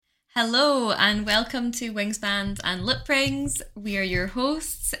Hello and welcome to Wingspan and Lip Rings. We are your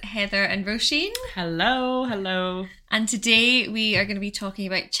hosts, Heather and Roisin. Hello. And today we are going to be talking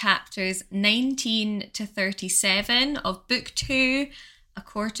about chapters 19 to 37 of Book 2, A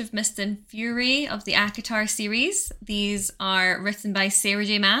Court of Mist and Fury of the ACOTAR series. These are written by Sarah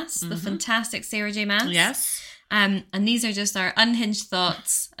J. Maas, the fantastic Sarah J. Maas. Yes. And these are just our unhinged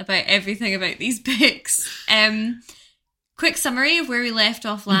thoughts about everything about these books. Quick summary of where we left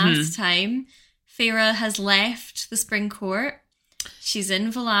off last time. Feyre has left the Spring Court. She's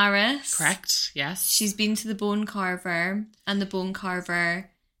in Valaris. Correct, yes. She's been to the Bone Carver, and the Bone Carver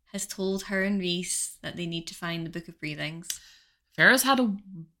has told her and Rhys that they need to find the Book of Breathings. Feyre's had a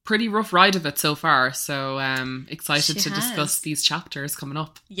pretty rough ride of it so far, so excited to has. discuss these chapters coming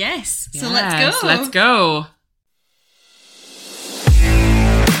up. Yes, so Yes, let's go.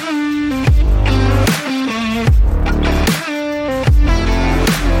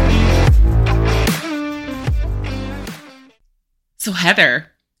 So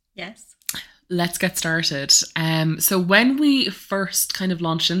Heather, Yes. let's get started. So when we first kind of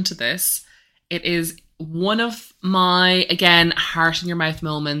launched into this, it is one of my, again, heart in your mouth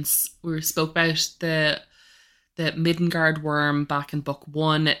moments. We spoke about the Midgard worm back in book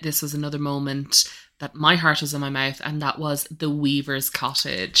 1. This was another moment that my heart was in my mouth, and that was the Weaver's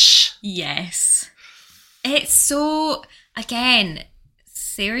Cottage. Yes. It's so, again,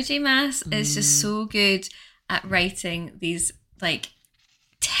 Sarah J. Maas is just so good at writing these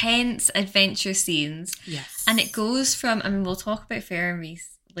tense adventure scenes. Yes. And it goes from, we'll talk about Feyre and Rhys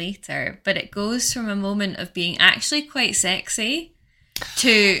later, but it goes from a moment of being actually quite sexy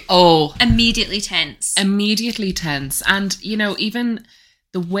to immediately tense. Immediately tense. And, even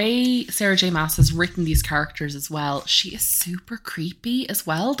the way Sarah J. Maas has written these characters as well, she is super creepy as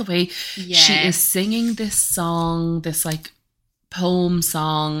well. The way she is singing this song, this poem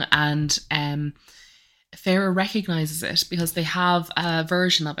song, and Feyre recognises it because they have a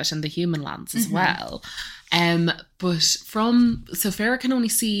version of it in the human lands as well. So Feyre can only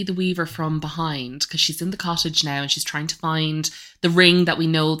see the Weaver from behind because she's in the cottage now and she's trying to find the ring that we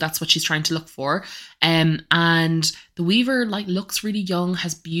know that's what she's trying to look for. And the Weaver looks really young,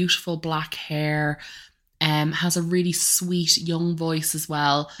 has beautiful black hair, has a really sweet young voice as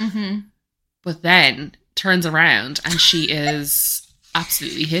well. But then turns around and she is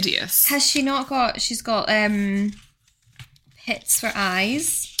absolutely hideous. Has she not got, she's got pits for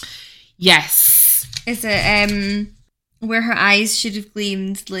eyes? Yes. Is it where her eyes should have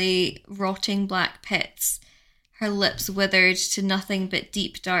gleamed lay rotting black pits, her lips withered to nothing but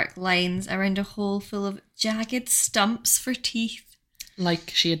deep dark lines around a hole full of jagged stumps for teeth.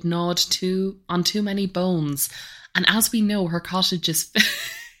 Like she had gnawed on too many bones. And as we know, her cottage is...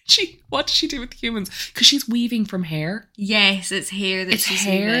 what does she do with humans? Because she's weaving from hair. Yes, it's hair that she's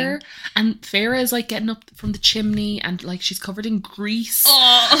weaving. And Feyre is getting up from the chimney and she's covered in grease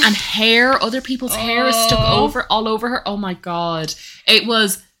and hair. Other people's hair is stuck all over her. Oh my God. It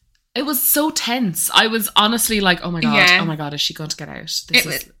was so tense. I was honestly oh my God, is she going to get out?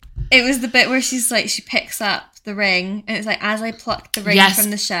 It was the bit where she's she picks up the ring and it's as I plucked the ring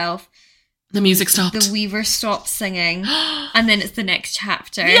from the shelf, the music stopped. The Weaver stopped singing. And then it's the next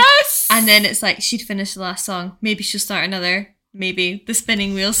chapter. Yes! And then it's she'd finished the last song. Maybe she'll start another. Maybe the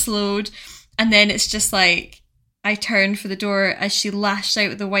spinning wheel slowed. And then it's just I turned for the door as she lashed out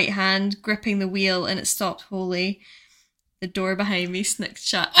with the white hand, gripping the wheel, and it stopped wholly. The door behind me snicked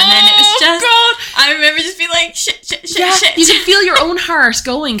shut. And then it was just... God. I remember just being shit. You can feel your own heart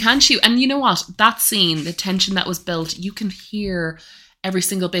going, can't you? And you know what? That scene, the tension that was built, you can hear... every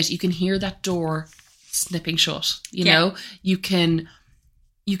single bit. You can hear that door snipping shut. You know, you can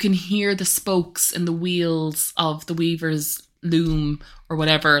hear the spokes and the wheels of the Weaver's loom or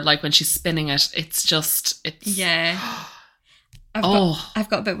whatever. When she's spinning it, it's I've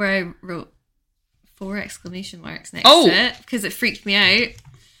got a bit where I wrote 4 exclamation marks next to it because it freaked me out.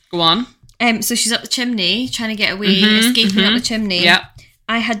 Go on. So she's up the chimney trying to get away, escaping up the chimney. Yeah.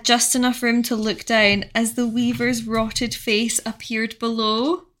 I had just enough room to look down as the Weaver's rotted face appeared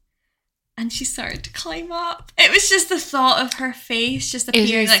below. And she started to climb up. It was just the thought of her face just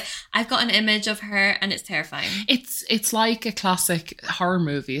appearing. I've got an image of her and it's terrifying. It's like a classic horror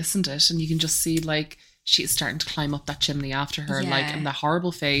movie, isn't it? And you can just see she's starting to climb up that chimney after her, and the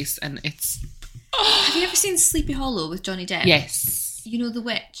horrible face. And it's... Have you ever seen Sleepy Hollow with Johnny Depp? Yes. You know the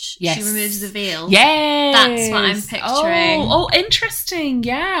witch? Yes. She removes the veil. Yes. That's what I'm picturing. Oh, interesting.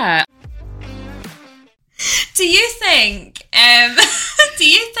 Yeah. Do you think,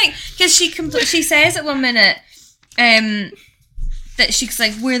 because she says at 1 minute, that she's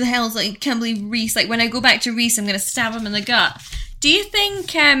where the hell's, can't believe Rhys, when I go back to Rhys, I'm going to stab him in the gut. Do you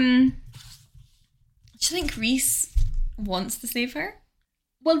think Rhys wants to save her?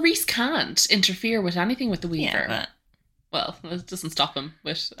 Well, Rhys can't interfere with anything with the Weaver. Yeah, but... Well, it doesn't stop him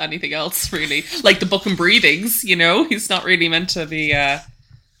with anything else, really. Like the book and breathings, you know? He's not really meant to be...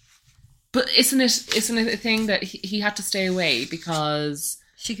 But isn't it a thing that he had to stay away because...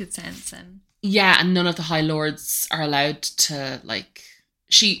 She could sense him. Yeah, and none of the High Lords are allowed to, like...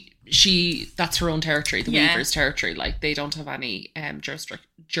 She that's her own territory, the Weaver's territory. Like, they don't have any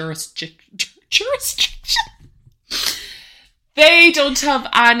jurisdiction. They don't have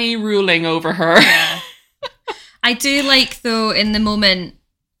any ruling over her. Yeah. I do like, though, in the moment,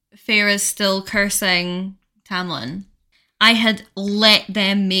 Feyre's still cursing Tamlin. I had let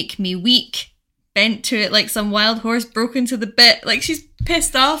them make me weak, bent to it like some wild horse, broken to the bit. Like, she's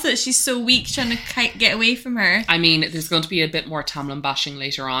pissed off that she's so weak, trying to get away from her. I mean, there's going to be a bit more Tamlin bashing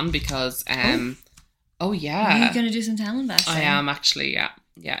later on because, oh yeah. Are you going to do some Tamlin bashing? I am, actually, yeah.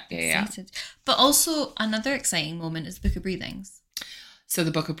 Yeah. But also, another exciting moment is the Book of Breathings. So the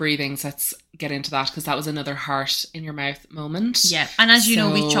Book of Breathings, let's get into that because that was another heart in your mouth moment. Yeah, and as you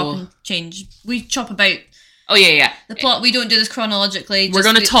know, we chop and change. We chop about... Oh, yeah. The plot, we don't do this chronologically. We're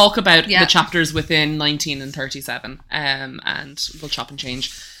going to talk about the chapters within 19 and 37, and we'll chop and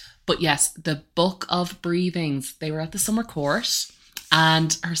change. But yes, the Book of Breathings, they were at the summer court,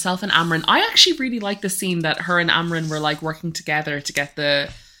 and herself and Amren, I actually really like the scene that her and Amren were like working together to get the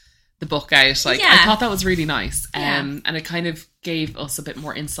book out. Like, I thought that was really nice. And it kind of gave us a bit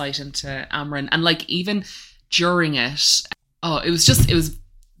more insight into Amren. And like, even during it, it was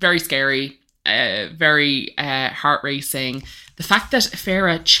very scary. Very heart racing. The fact that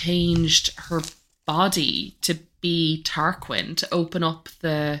Feyre changed her body to be Tarquin to open up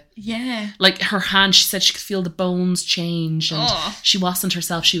like her hand, she said she could feel the bones change and she wasn't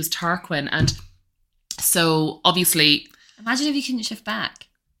herself, she was Tarquin. And so obviously, imagine if you couldn't shift back,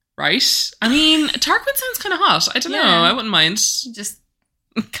 right? I mean, Tarquin sounds kind of hot. I don't know, I wouldn't mind just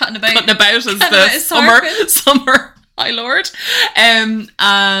cutting about as the summer High Lord.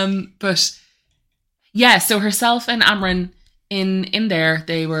 But yeah, so herself and Amren in there,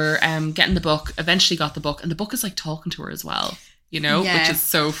 they were getting the book, eventually got the book, and the book is like talking to her as well, you know, which is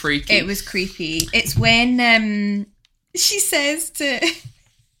so freaky. It was creepy. It's when she says to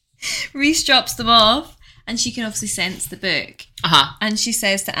Rhys drops them off, and she can obviously sense the book. And she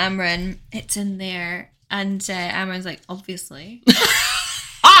says to Amren, "It's in there," and Amren's like, "Obviously."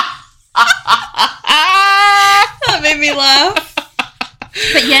 That made me laugh.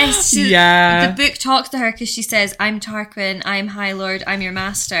 But yes, the book talks to her because she says, "I'm Tarquin, I'm High Lord, I'm your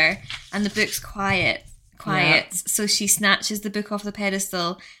master," and the book's quiet. So she snatches the book off the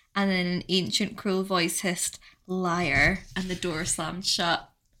pedestal, and then an ancient cruel voice hissed, "Liar," and the door slammed shut.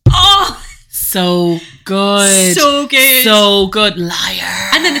 Oh, so good, liar.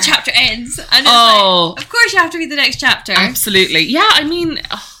 And then the chapter ends, and it's like, of course you have to read the next chapter. Absolutely, yeah. I mean.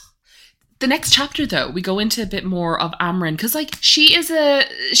 The next chapter, though, we go into a bit more of Amren because, like, she's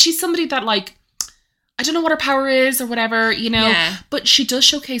somebody that, like, I don't know what her power is or whatever, you know, but she does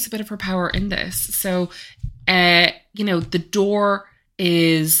showcase a bit of her power in this. So, you know, the door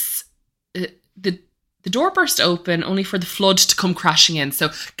is the door burst open only for the flood to come crashing in. So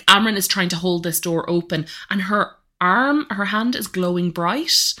Amren is trying to hold this door open, and her hand is glowing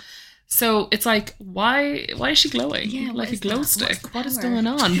bright. So it's like, why is she glowing? Yeah, like a glow stick. What is going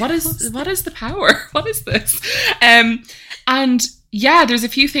on? What is the power? What is this? And yeah, there's a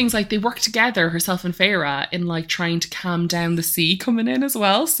few things, like they work together, herself and Feyre, in like trying to calm down the sea coming in as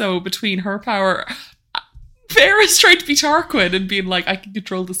well. So between her power, Feyre's trying to be Tarquin and being like, I can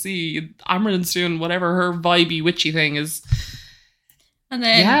control the sea. And Amren's doing whatever her vibey witchy thing is. And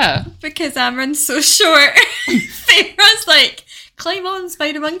then, because Amren's so short, Feyre's like, climb on,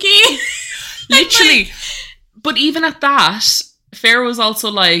 spider monkey. Literally. But even at that, Feyre was also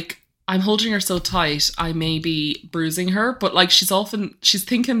like, I'm holding her so tight, I may be bruising her, but like she's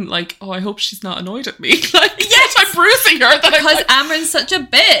thinking like, oh, I hope she's not annoyed at me. Like, yes, I'm bruising her. Because Amren's such a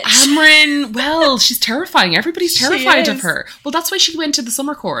bitch. Amren, well, she's terrifying. Everybody's terrified of her. Well, that's why she went to the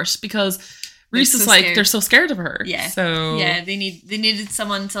summer court, because Rhys is like, they're so scared of her. Yeah. So yeah, they needed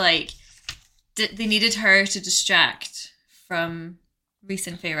someone to like, they needed her to distract from Rhys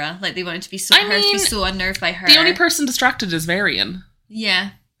and Feyre. Like they wanted to be so unnerved by her. The only person distracted is Varian.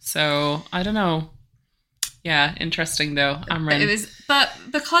 Yeah. So I don't know. Yeah, interesting though. Amren. But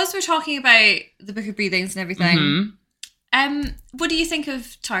because we're talking about the Book of Breathings and everything, what do you think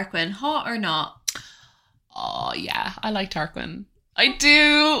of Tarquin? Hot or not? Oh yeah, I like Tarquin. I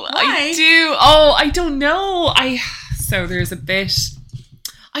do. Why? I do. Oh, I don't know. So there's a bit.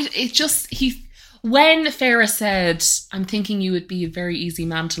 When Farah said, I'm thinking you would be a very easy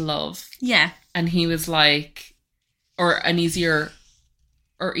man to love. Yeah. And he was like, or easier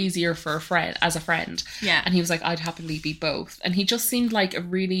for a friend, as a friend. Yeah. And he was like, I'd happily be both. And he just seemed like a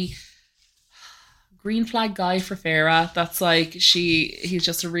really green flag guy for Farah. That's like, he's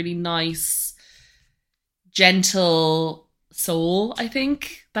just a really nice, gentle soul, I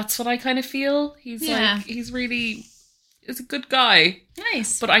think. That's what I kind of feel. He's a good guy.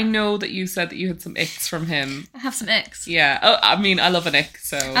 Nice. But I know that you said that you had some icks from him. I have some icks. Yeah. Oh, I mean, I love an ick,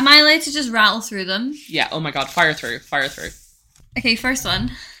 so... Am I allowed to just rattle through them? Yeah, oh my god, fire through. Okay, first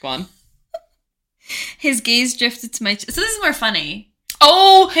one. Go on. His gaze drifted to my... So this is more funny.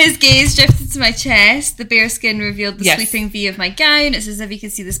 Oh! His gaze drifted to my chest. The bare skin revealed the Yes. sleeping V of my gown. It's as if you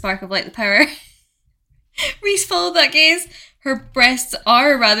could see the spark of light, the power. Reese followed that gaze. Her breasts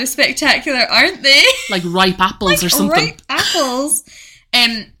are rather spectacular, aren't they? Like ripe apples or something. Ripe apples.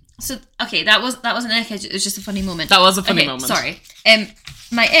 So okay, that was an ick. It was just a funny moment. That was a funny moment. Sorry.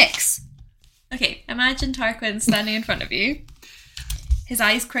 My ex. Okay, imagine Tarquin standing in front of you. His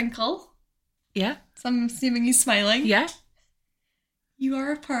eyes crinkle. Yeah. So I'm assuming he's smiling. Yeah. You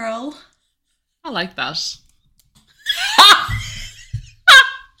are a pearl. I like that.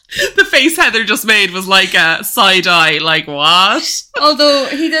 The face Heather just made was like a side eye, like what? Although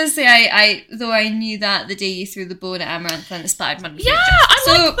he does say, I knew that the day you threw the bone at Amaranth and it splattered money. Yeah,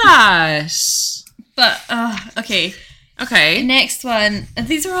 I like that. But, okay. Okay. Next one. And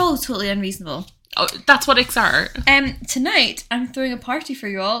these are all totally unreasonable. Oh, that's what icks are. Tonight, I'm throwing a party for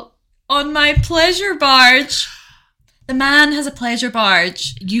you all on my pleasure barge. The man has a pleasure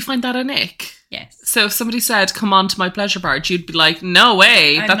barge. You find that an ick? Yes. So if somebody said, come on to my pleasure barge, you'd be like, no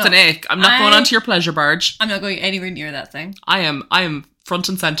way, that's an ick. I'm not going onto your pleasure barge. I'm not going anywhere near that thing. I am front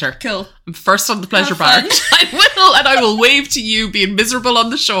and centre. Cool. I'm first on the pleasure barge. I will wave to you being miserable on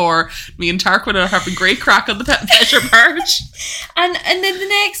the shore. Me and Tarquin are having great crack on the pleasure barge. And then the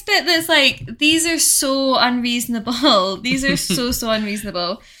next bit that's like, these are so unreasonable. These are so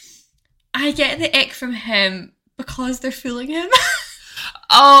unreasonable. I get the ick from him because they're fooling him.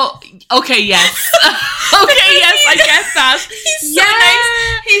 Oh, okay, yes. Okay, yes, I get that. He's so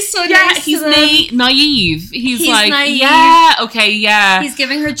nice. He's so nice. He's naive. He's like, naive. Yeah, okay, yeah. He's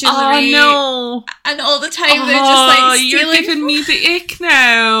giving her jewelry. Oh, no. And all the time they're just like stealing. You're giving me the ick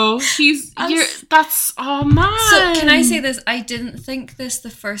now. Oh, man. So, can I say this? I didn't think this the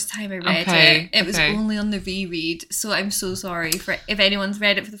first time I read it. It was only on the reread. So I'm so sorry for if anyone's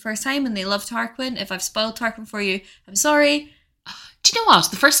read it for the first time and they love Tarquin. If I've spoiled Tarquin for you, I'm sorry. Do you know what?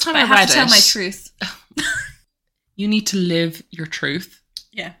 The first time I read it... I have to tell my truth. You need to live your truth.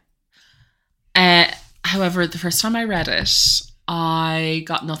 Yeah. However, the first time I read it, I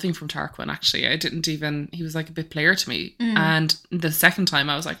got nothing from Tarquin, actually. I didn't even... He was like a bit player to me. Mm. And the second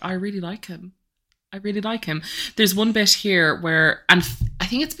time I was like, I really like him. There's one bit here where... And I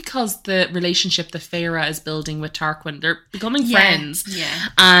think it's because the relationship that Farah is building with Tarquin, they're becoming friends. Yeah.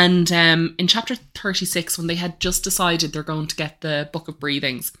 And in chapter 36, when they had just decided they're going to get the Book of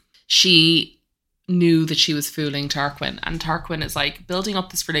Breathings, she knew that she was fooling Tarquin. And Tarquin is like building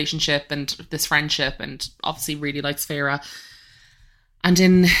up this relationship and this friendship and obviously really likes Farah. And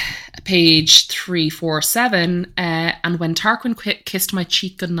in page 347, and when Tarquin kissed my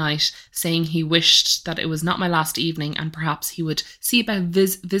cheek goodnight, saying he wished that it was not my last evening and perhaps he would see about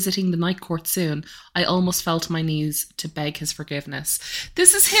visiting the night court soon, I almost fell to my knees to beg his forgiveness.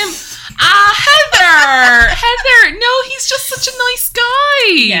 This is him. Heather, no, he's just such a nice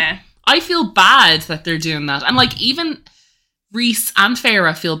guy. Yeah. I feel bad that they're doing that. And like even... Reese and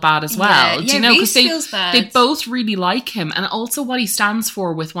Farah feel bad as well. Yeah, do you know? Reese feels bad. They both really like him, and also what he stands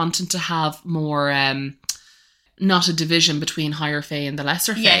for with wanting to have more, not a division between higher Fae and the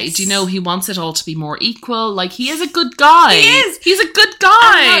lesser Fae. Yes. Do you know? He wants it all to be more equal. Like he is a good guy. He is. He's a good guy.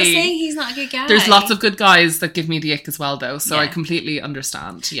 I'm not saying he's not a good guy. There's lots of good guys that give me the ick as well, though. So yeah. I completely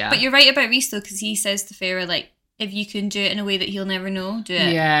understand. Yeah, but you're right about Reese though, because he says to Farah like, if you can do it in a way that he'll never know, do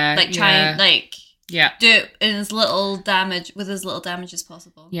it. Yeah, like try and like. Yeah. Do it in as little damage as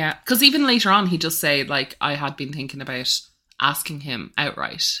possible. Yeah. Because even later on, he just said, like, I had been thinking about asking him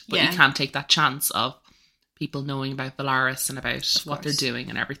outright. But you can't take that chance of people knowing about Valaris and about what they're doing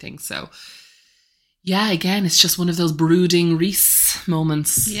and everything. So, yeah, again, it's just one of those brooding Reese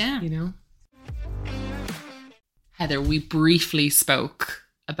moments. Yeah. You know? Heather, we briefly spoke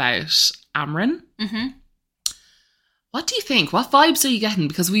about Amren. Mm-hmm. What do you think? What vibes are you getting?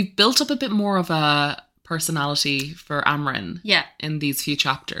 Because we've built up a bit more of a personality for Amren in these few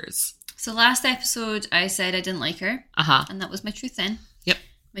chapters. So last episode, I said I didn't like her. Uh-huh. And that was my truth then. Yep.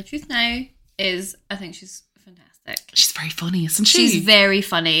 My truth now is I think she's fantastic. fantastic. She's very funny, isn't she? She's very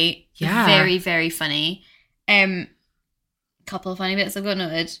funny. Yeah. Very, very funny. Couple of funny bits I've got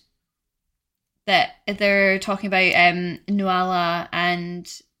noted. That they're talking about Nuala and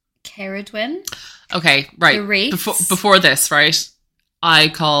Ceridwen. Okay, right. The wraiths. Before this, right? I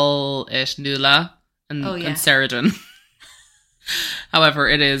call it Nuala and Ceridwen. However,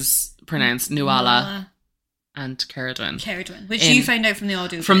 it is pronounced Nuala and Ceridwen. Which you found out from the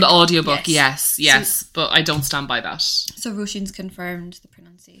audiobook. From the audiobook, yes. So, but I don't stand by that. So Roisin's confirmed the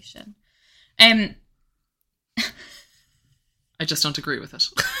pronunciation. I just don't agree with it.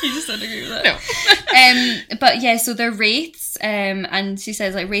 You just don't agree with it? No. But yeah, so they're wraiths, and she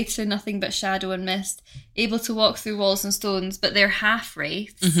says like wraiths are nothing but shadow and mist, able to walk through walls and stones, but they're half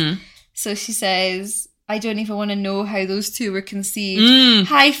wraiths. Mm-hmm. So she says, I don't even want to know how those two were conceived.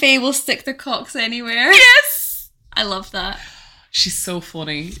 High Fae will stick their cocks anywhere. Yes! I love that. She's so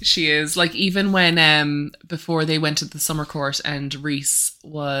funny. She is. Like, even when, before they went to the summer court and Rhys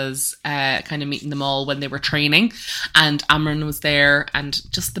was kind of meeting them all when they were training, and Amren was there, and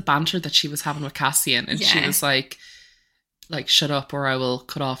just the banter that she was having with Cassian, and she was like, shut up or I will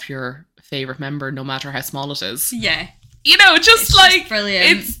cut off your favourite member no matter how small it is. Yeah. You know, just like,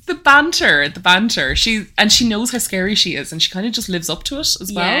 brilliant. It's the banter. She knows how scary she is, and she kind of just lives up to it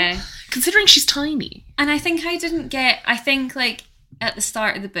as well. Considering she's tiny. And I think like at the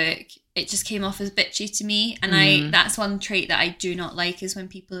start of the book, it just came off as bitchy to me. And that's one trait that I do not like, is when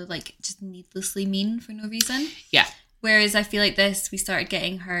people are like just needlessly mean for no reason. Yeah. Whereas I feel like this, we started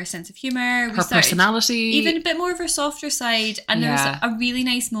getting her sense of humour. Her personality. Even a bit more of her softer side. And there was a really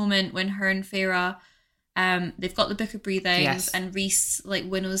nice moment when her and Feyre, they've got the Book of Breathings, and Rhys like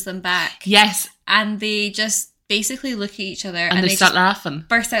winnows them back. Yes. And they just basically look at each other and they start laughing.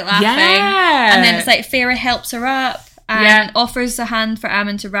 Burst out laughing. Yeah. And then it's like Feyre helps her up and offers a hand for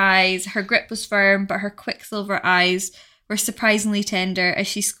Ammon to rise. Her grip was firm, but her quicksilver eyes were surprisingly tender as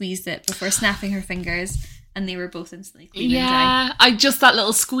she squeezed it before snapping her fingers, and they were both instantly clean and dry. I just, that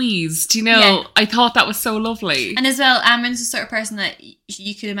little squeeze, do you know, I thought that was so lovely. And as well, Ammon's the sort of person that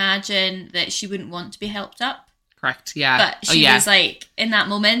you could imagine that she wouldn't want to be helped up. Correct, yeah. But she was like, in that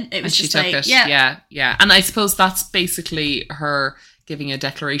moment, it was just like, yeah. And I suppose that's basically her giving a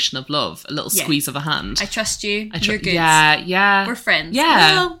declaration of love, a little squeeze of a hand. I trust you. You're good. Yeah. We're friends.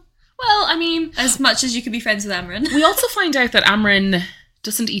 Yeah. Well, I mean, as much as you could be friends with Amren. We also find out that Amren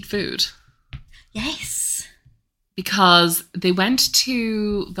doesn't eat food. Yes. Because they went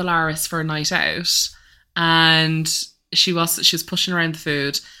to Valaris for a night out, and she was pushing around the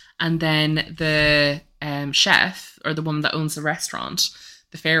food, and then the chef, or the woman that owns the restaurant,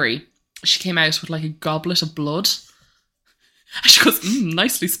 the fairy, she came out with like a goblet of blood, and she goes,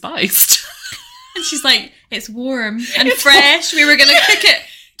 nicely spiced. And she's like, it's warm and fresh. We were gonna cook it.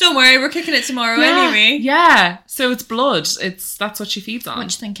 Don't worry, we're cooking it tomorrow anyway. Yeah, so it's blood. That's what she feeds on. What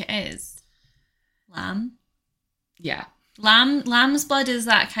do you think it is? Lamb. Yeah, lamb's blood is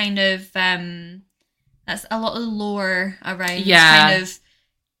that kind of that's a lot of lore around kind of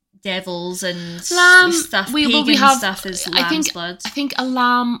devils and lamb stuff. We have stuff is lamb's blood. I think a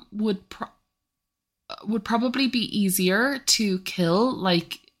lamb would probably be easier to kill,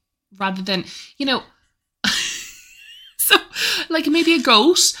 like, rather than, you know, so like maybe a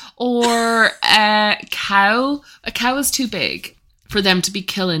goat or a cow. A cow is too big for them to be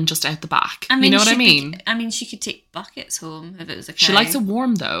killing just out the back. I mean, you know what I mean? She could take buckets home if it was a cow. She likes it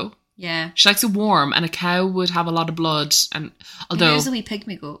warm, though. Yeah. She likes it warm, and a cow would have a lot of blood. And although there's a wee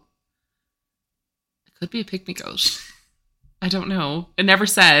pygmy goat. It could be a pygmy goat. I don't know. It never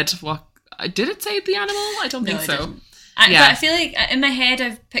said what. Did it say the animal? I don't think so. But I feel like in my head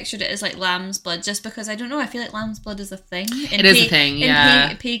I've pictured it as like lamb's blood, just because I don't know. I feel like lamb's blood is a thing. It is a thing. Yeah.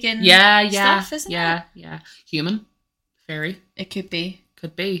 In pagan stuff, isn't it? Yeah. Human. Fairy. It could be.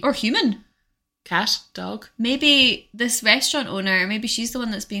 Or human. Cat, dog. Maybe this restaurant owner, maybe she's the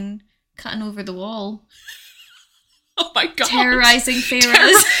one that's been cutting over the wall. Oh my god. Terrorising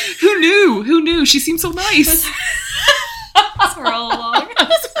Feyre. Who knew? She seemed so nice. That's her all along.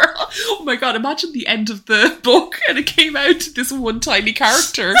 Oh my god, imagine the end of the book and it came out to this one tiny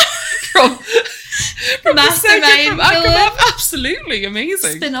character from Mastermind. Absolutely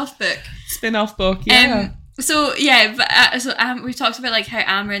amazing. Spin-off book, yeah. We talked about like how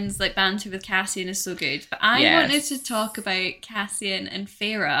Amren's like banter with Cassian is so good, but I wanted to talk about Cassian and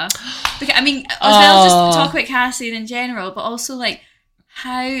Feyre, because I mean, as well just talk about Cassian in general, but also like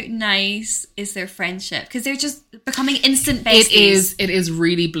how nice is their friendship, because they're just becoming instant besties. It is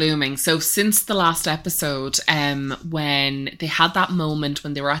really blooming. So since the last episode, when they had that moment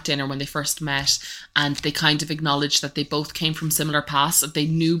when they were at dinner when they first met, and they kind of acknowledged that they both came from similar paths, that they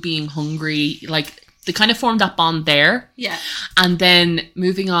knew being hungry, like they kind of formed that bond there. Yeah. And then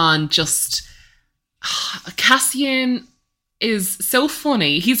moving on, just Cassian is so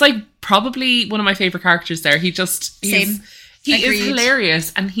funny. He's like probably one of my favorite characters there. He is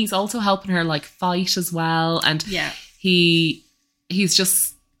hilarious, and he's also helping her like fight as well. And he's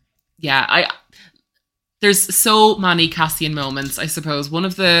just there's so many Cassian moments, I suppose. One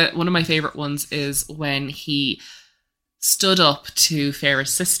of my favorite ones is when he stood up to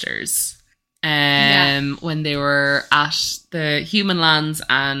Farrah's sisters when they were at the human lands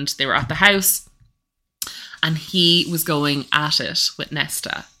and they were at the house, and he was going at it with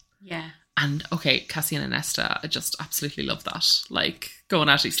Nesta. Yeah. And okay, Cassian and Nesta, I just absolutely love that. Like going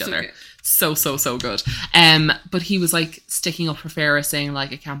at each other. Good. So good. But he was like sticking up for Farrah, saying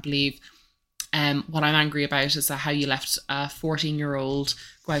like, I can't believe what I'm angry about is how you left a 14-year-old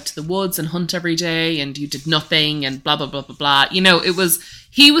go out to the woods and hunt every day and you did nothing and blah, blah, blah, blah, blah. You know,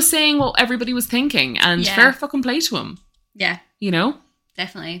 he was saying what everybody was thinking, and fair fucking play to him. Yeah. You know?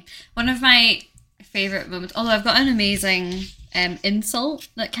 Definitely. One of my favourite moments, although I've got an amazing insult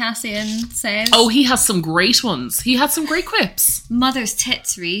that Cassian says. Oh, he has some great ones. He had some great quips. Mother's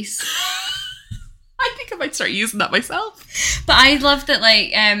tits, Rhys. I think I might start using that myself. But I love that,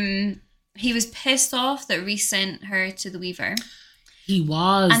 like, he was pissed off that Rhys sent her to the Weaver. He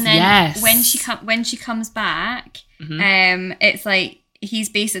was, and then when she comes back, it's like he's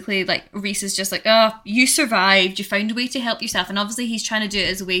basically like, Rhys is just like, oh, you survived, you found a way to help yourself, and obviously he's trying to do it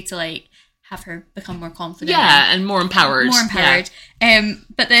as a way to like have her become more confident, and more empowered. Yeah.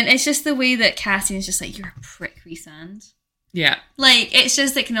 But then it's just the way that Cassian's just like, you're a prick, Rhysand. Yeah, like it's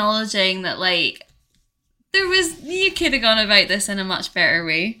just acknowledging that like you could have gone about this in a much better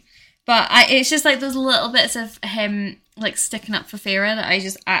way. But it's just like those little bits of him like sticking up for Farrah that I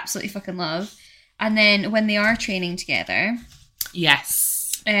just absolutely fucking love. And then when they are training together,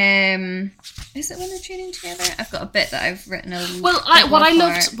 yes, is it when they're training together? I've got a bit that I've written. What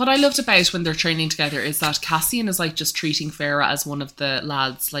I loved about when they're training together is that Cassian is like just treating Farrah as one of the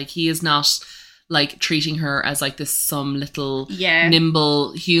lads. Like he is not like treating her as like this some little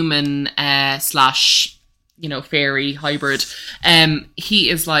nimble human slash, you know, fairy hybrid. He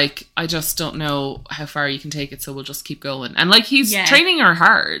is like, I just don't know how far you can take it, so we'll just keep going. And like he's training her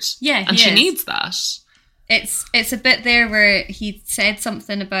hard. Yeah, and she needs that. It's a bit there where he said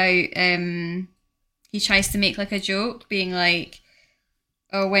something about he tries to make like a joke, being like,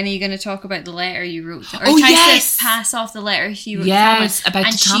 oh, when are you going to talk about the letter you wrote? Or he tries to pass off the letter she wrote. Yes, about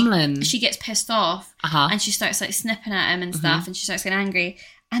Tamlin. She gets pissed off and she starts like snipping at him and stuff, and she starts getting angry.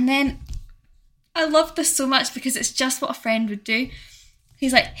 And then I love this so much because it's just what a friend would do.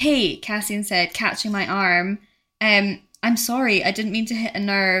 He's like, hey, Cassian said, catching my arm. I'm sorry, I didn't mean to hit a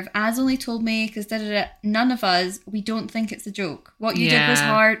nerve. Az only told me because none of us, we don't think it's a joke. What you did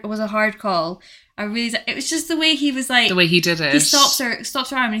was a hard call. It was just the way he was like, the way he did it. He stops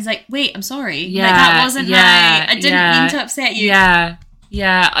her arm and he's like, wait, I'm sorry. Yeah, like, that wasn't right. I didn't mean to upset you. Yeah,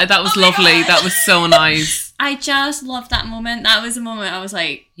 that was lovely. That was so nice. I just loved that moment. That was a moment I was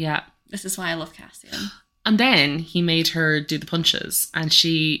like, yeah, this is why I love Cassian. And then he made her do the punches, and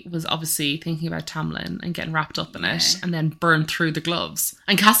she was obviously thinking about Tamlin and getting wrapped up in it, and then burned through the gloves.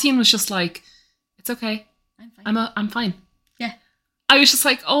 And Cassian was just like, "It's okay, I'm fine." Yeah, I was just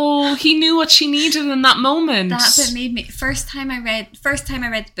like, "Oh, he knew what she needed in that moment." That bit made me. First time I read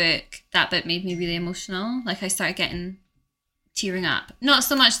the book, that bit made me really emotional. Like I started tearing up. Not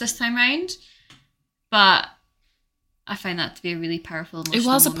so much this time round, but I find that to be a really powerful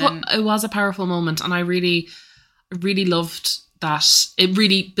emotional moment. It was a powerful moment, and I really, really loved that. It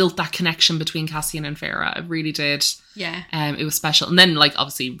really built that connection between Cassian and Farrah. It really did. Yeah. It was special. And then, like,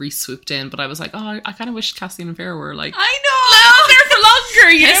 obviously Rhys swooped in, but I was like, oh, I kind of wish Cassian and Farrah were like, I know, there for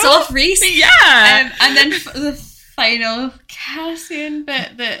longer, you know? Piss off Rhys. Yeah. And then the final Cassian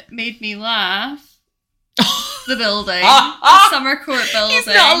bit that made me laugh. The building. The Summer Court building. He's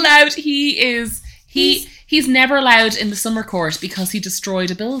not allowed. He's never allowed in the Summer Court because he destroyed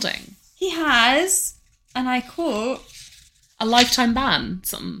a building. He has, and I quote, a lifetime ban,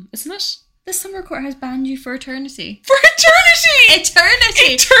 something, isn't it? The Summer Court has banned you for eternity. For eternity!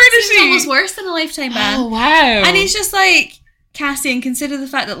 Eternity! It's almost worse than a lifetime ban. Oh, wow. And he's just like, Cassian, consider the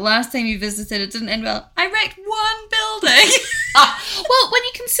fact that last time you visited, it didn't end well. I wrecked one building. Well, when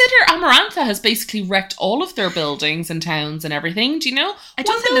you consider Amarantha has basically wrecked all of their buildings and towns and everything, do you know? I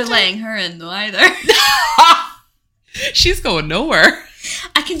don't think they're letting her in though either. She's going nowhere.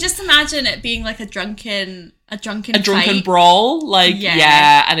 I can just imagine it being like a drunken brawl, like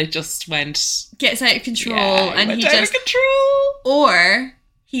and it just gets out of control, and he just or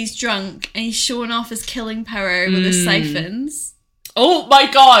he's drunk and he's showing off his killing power with his siphons. Oh my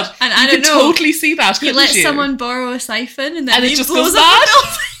god! And you I don't could know. Totally see that. You let someone borrow a siphon, and then it just blows goes up mad.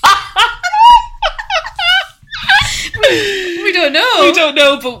 we don't know. We don't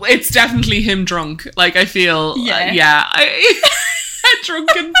know, but it's definitely him drunk. Like, I feel, a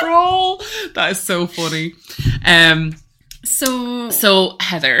drunken brawl. That is so funny. So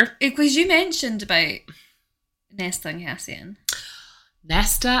Heather, because you mentioned about Nesta and Cassian.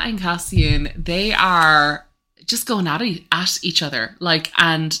 Nesta and Cassian, they are just going at each other, like,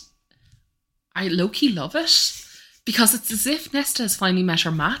 and I low-key love it. Because it's as if Nesta has finally met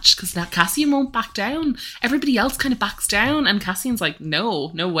her match, because that Cassian won't back down. Everybody else kind of backs down, and Cassian's like,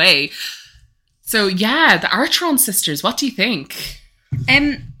 no way. So yeah, the Archeron sisters, what do you think?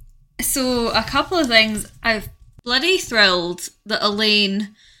 So a couple of things. I'm bloody thrilled that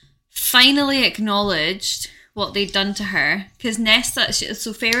Elaine finally acknowledged what they'd done to her, because Nesta,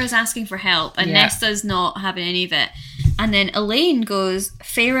 so Farah's asking for help, and Nesta's not having any of it. And then Elaine goes,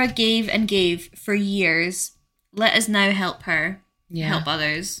 Farah gave and gave for years. Let us now help her. Yeah. Help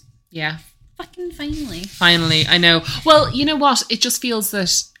others. Yeah. Fucking finally. Finally, I know. Well, you know what? It just feels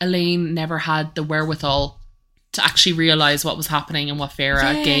that Elaine never had the wherewithal to actually realise what was happening and what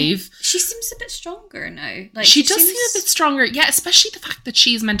Farah gave. She seems a bit stronger now. Like, she does seem a bit stronger. Yeah, especially the fact that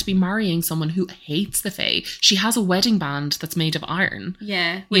she's meant to be marrying someone who hates the Fae. She has a wedding band that's made of iron.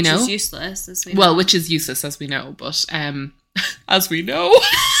 Yeah, which is useless, as we know. Well, which is useless, as we know. But, as we know...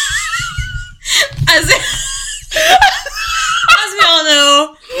 As we all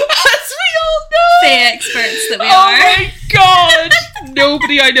know. Fae experts that we are. Oh my god!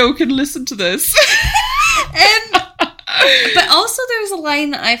 Nobody I know can listen to this. But also there's a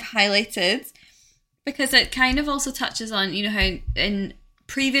line that I've highlighted, because it kind of also touches on, you know, how in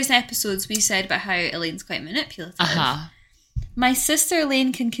previous episodes we said about how Elaine's quite manipulative. My sister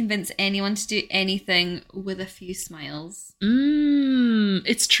Elaine can convince anyone to do anything with a few smiles.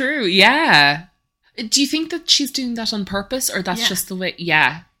 It's true, yeah. Do you think that she's doing that on purpose, or that's just the way?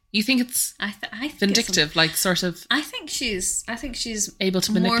 Yeah, you think it's I think vindictive, it's like sort of. I think she's able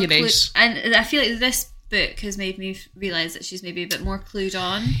to manipulate, and I feel like this book has made me realise that she's maybe a bit more clued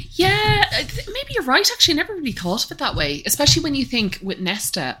on. Yeah, maybe you're right. Actually, I never really thought of it that way. Especially when you think with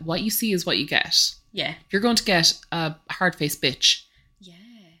Nesta, what you see is what you get. Yeah, you're going to get a hard-faced bitch. Yeah,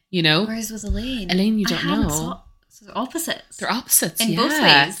 you know. Whereas with Elaine, you don't know. So they're opposites. They're opposites in both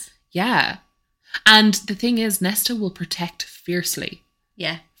ways. Yeah. And the thing is, Nesta will protect fiercely.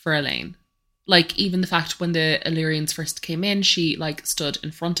 Yeah. For Elaine. Like, even the fact when the Illyrians first came in, she, like, stood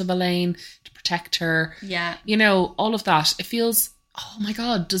in front of Elaine to protect her. Yeah. You know, all of that. It feels, oh my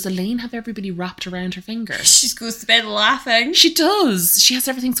god, does Elaine have everybody wrapped around her finger? She goes to bed laughing. She does. She has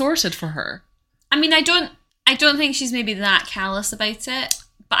everything sorted for her. I mean, I don't think she's maybe that callous about it.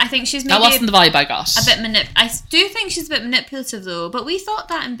 But I think she's maybe... That wasn't the vibe I got. A bit I do think she's a bit manipulative, though. But we thought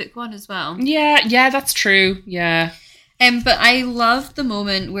that in book 1 as well. Yeah, that's true. Yeah. But I love the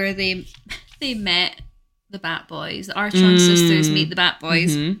moment where they met the Bat Boys. The Archeron sisters meet the Bat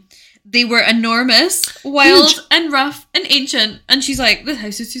Boys. Mm-hmm. They were enormous, wild, and rough, and ancient. And she's like, this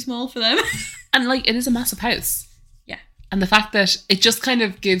house is too small for them. And, like, it is a massive house. Yeah. And the fact that it just kind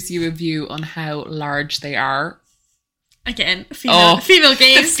of gives you a view on how large they are. Again, female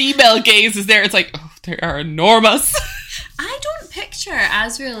gaze. The female gaze is there. It's like, oh, they are enormous. I don't picture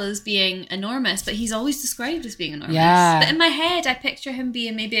Azrael as being enormous, but he's always described as being enormous. Yeah. But in my head, I picture him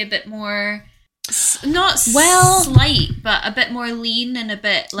being maybe a bit more, slight, but a bit more lean and a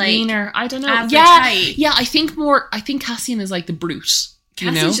bit like leaner. I don't know. Height. Yeah. I think Cassian is like the brute.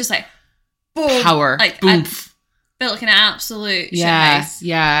 Cassian's just like boom, power, like boof. Built like an absolute shithouse.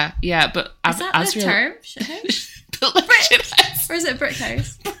 Yeah. But is that Azrael, the term? Shithouse? Built like shithouse. Or is it brick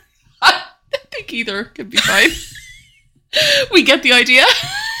house? I think either could be fine. We get the idea.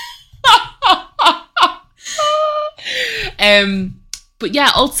 But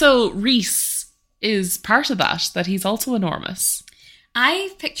yeah, also Rhys is part of that he's also enormous.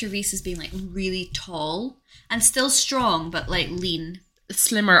 I picture Rhys as being like really tall and still strong, but like lean.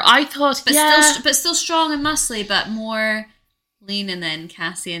 Slimmer. I thought, but still strong and muscly, but more lean. And then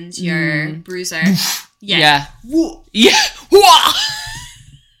Cassian's your bruiser. Yeah. Yeah.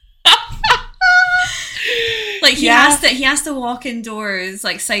 Like he has to walk indoors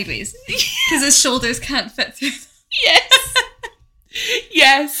like sideways because his shoulders can't fit through.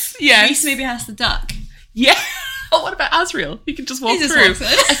 Yes. Rhys maybe has to duck. Yeah. Oh, what about Azrael? He can just walk through.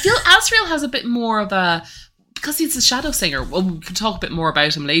 I feel Azrael has a bit more of a, because he's a shadow singer. Well, we can talk a bit more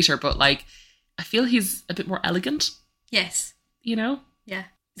about him later, but like, I feel he's a bit more elegant. Yes. You know? Yeah.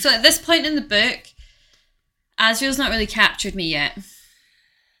 So at this point in the book, Azrael's not really captured me yet.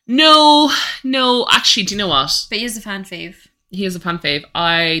 No, actually, do you know what? But he is a fan fave. He is a fan fave.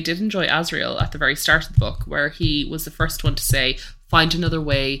 I did enjoy Azriel at the very start of the book, where he was the first one to say, find another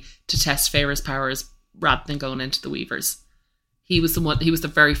way to test Feyre's powers rather than going into the Weavers. He was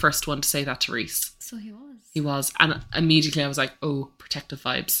the very first one to say that to Rhys. So he was. He was. And immediately I was like, oh, protective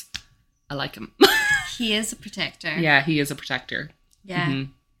vibes. I like him. He is a protector. Yeah, he is a protector. Yeah.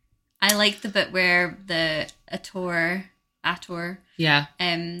 Mm-hmm. I like the bit where the Ator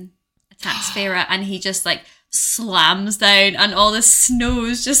attacks Feyre, and he just like slams down, and all the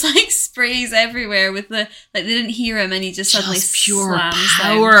snows just like sprays everywhere with the, like, they didn't hear him, and he just suddenly pure slams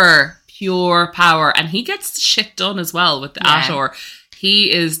power. down. Pure power. And he gets shit done as well with the Ator.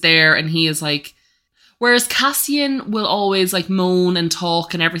 He is there and he is like, whereas Cassian will always like moan and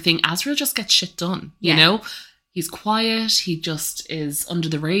talk and everything, Azriel just gets shit done, you know? He's quiet. He just is under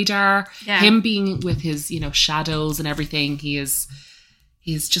the radar. Yeah. Him being with his, shadows and everything, he's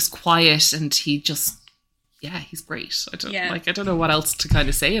just quiet, and he just, he's great. I don't know what else to kind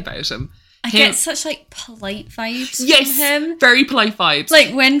of say about him. I get such like polite vibes from him. Very polite vibes.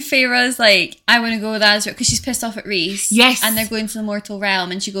 Like when Feyre's like, I want to go with Azriel, because she's pissed off at Rhys. Yes. And they're going to the mortal realm,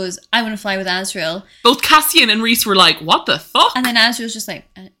 and she goes, I want to fly with Azriel. Both Cassian and Rhys were like, what the fuck? And then Azriel's just like,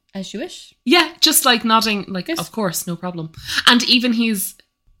 as you wish. Yeah, just like nodding, like, yes. Of course, no problem. And even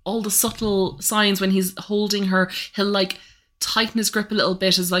all the subtle signs when he's holding her, he'll like tighten his grip a little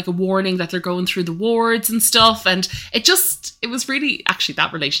bit as like a warning that they're going through the wards and stuff. And it was really, actually,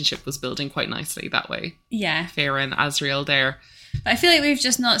 that relationship was building quite nicely that way. Yeah. Feyre and Azriel there. But I feel like we've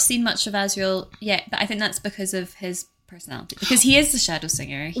just not seen much of Azriel yet, but I think that's because of his personality. Because he is the Shadow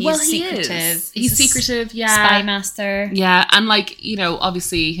Singer. He's secretive. He's secretive, Spy master. Yeah, and like,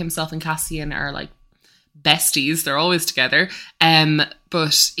 obviously himself and Cassian are like besties. They're always together.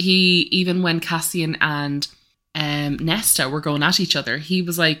 But even when Cassian and Nesta were going at each other, he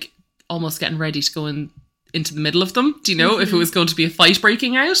was like almost getting ready to go into the middle of them, do you know, if it was going to be a fight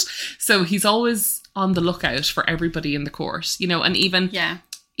breaking out. So he's always on the lookout for everybody in the court, and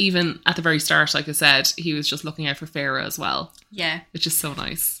even at the very start, like I said, he was just looking out for Feyre as well. Yeah. Which is so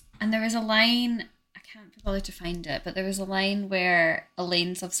nice. And there was a line, I can't be bothered to find it, but there was a line where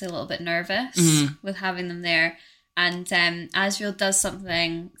Elaine's obviously a little bit nervous with having them there. And Azriel does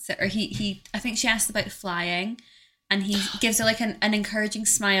something, or I think she asked about flying, and he gives her like an encouraging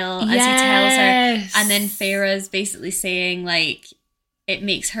smile as he tells her. And then Feyre's basically saying like, it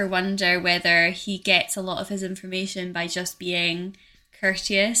makes her wonder whether he gets a lot of his information by just being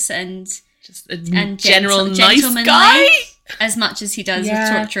courteous and just a general nice guy, as much as he does with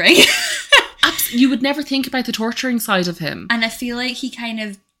torturing. You would never think about the torturing side of him. And I feel like he kind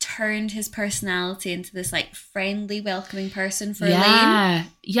of turned his personality into this like friendly, welcoming person for Elaine.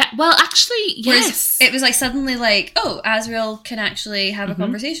 Yeah. Well, actually, yes. Whereas it was like suddenly like, oh, Azriel can actually have a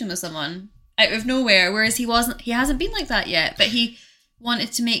conversation with someone out of nowhere. Whereas he hasn't been like that yet. But he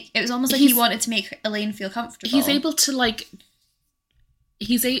wanted to make, it was almost like he wanted to make Elaine feel comfortable. He's able to like,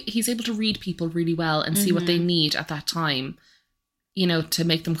 he's able to read people really well and see what they need at that time, to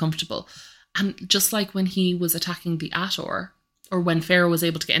make them comfortable. And just like when he was attacking the Ator, or when Feyre was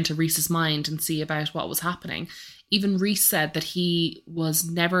able to get into Rhys's mind and see about what was happening, even Rhys said that he was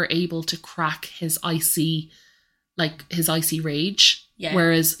never able to crack his icy rage. Yeah.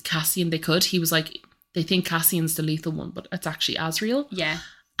 Whereas Cassian, they could. He was like, they think Cassian's the lethal one, but it's actually Azriel. Yeah.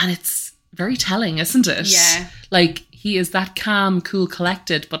 And it's very telling, isn't it? Yeah. Like, he is that calm, cool,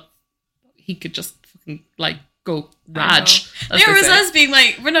 collected, but he could just fucking like go rage. There was us being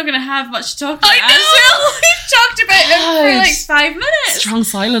like, we're not going to have much to talk about. I know. We've talked about him for like 5 minutes. Strong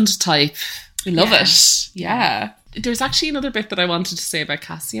silent type. We love it. Yeah. There's actually another bit that I wanted to say about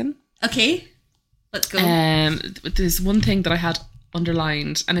Cassian. Okay. Let's go. There's one thing that I had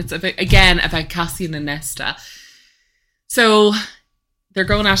underlined, and it's about Cassian and Nesta. So they're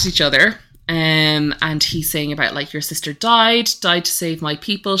going at each other. And he's saying about like, your sister died to save my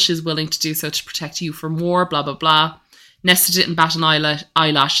people. She's willing to do so to protect you from war, blah, blah, blah. Nesta didn't bat an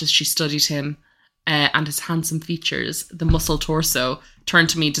eyelash as she studied him and his handsome features. The muscle torso turned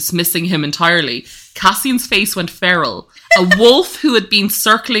to me, dismissing him entirely. Cassian's face went feral. A wolf who had been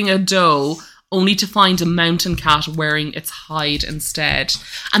circling a doe only to find a mountain cat wearing its hide instead.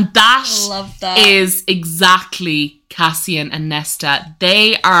 And that is exactly Cassian and Nesta.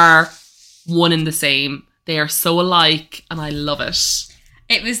 They are one and the same. They are so alike, and I love it.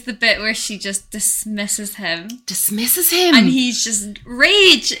 It was the bit where she just dismisses him. And he's just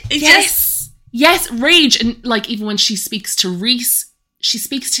rage. Yes, rage. And like, even when she speaks to Rhys, she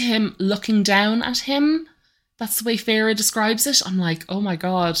speaks to him looking down at him. That's the way Feyre describes it. I'm like, oh my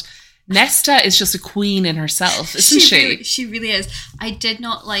God. Nesta is just a queen in herself, isn't she? She really is. I did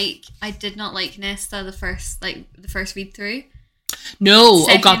not like Nesta the first read through. No,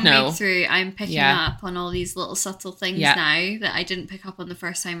 second oh god, no. read through, I'm picking up on all these little subtle things now that I didn't pick up on the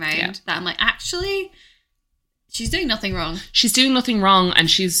first time round. That I'm like, actually, she's doing nothing wrong. She's doing nothing wrong, and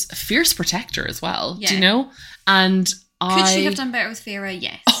she's a fierce protector as well. Yeah. Do you know? And could she have done better with Farah?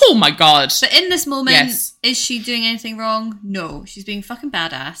 Yes. Oh my god. But in this moment, is she doing anything wrong? No. She's being fucking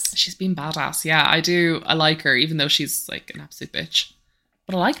badass. She's being badass, yeah. I do. I like her, even though she's like an absolute bitch.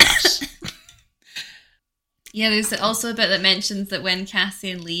 But I like that. Yeah, there's also a bit that mentions that when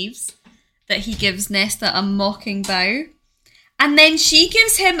Cassian leaves, that he gives Nesta a mocking bow. And then she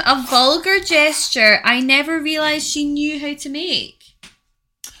gives him a vulgar gesture I never realised she knew how to make.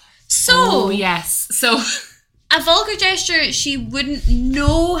 So, yes. So, a vulgar gesture she wouldn't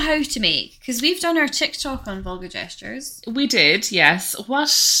know how to make. Because we've done our TikTok on vulgar gestures. We did, yes.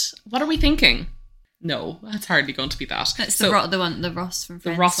 What are we thinking? No, that's hardly going to be that. It's the Ross from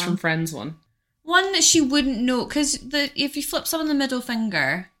Friends. The Ross from Friends one. One that she wouldn't know, because if you flip someone the middle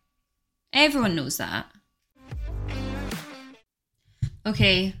finger, everyone knows that.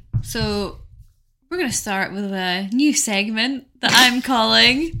 Okay, so we're going to start with a new segment that I'm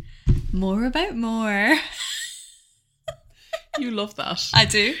calling More About More. You love that. I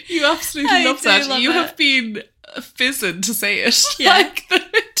do. You absolutely love that. You have been fizzing to say it like the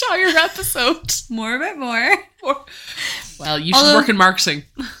entire episode. More about more. Well, you should work in marketing.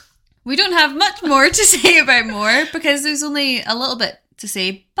 We don't have much more to say about more because there's only a little bit to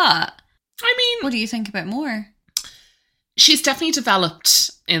say, but I mean, what do you think about more? She's definitely developed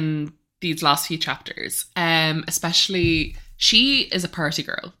in these last few chapters. Especially, she is a party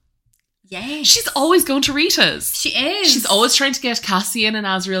girl. Yes. She's always going to Rita's. She is. She's always trying to get Cassian and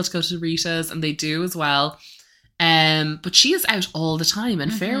Azriel to go to Rita's, and they do as well. But she is out all the time,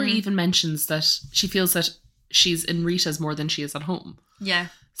 and Farah even mentions that she feels that she's in Rita's more than she is at home. Yeah.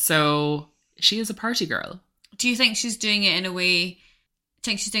 So she is a party girl. Do you think she's doing it in a way?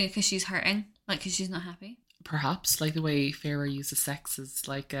 Think she's doing it because she's hurting, like because she's not happy? Perhaps, like the way Farah uses sex as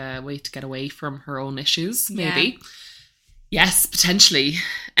like a way to get away from her own issues. Maybe. Yes, potentially.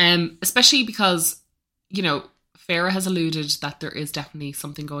 Especially because, you know, Farah has alluded that there is definitely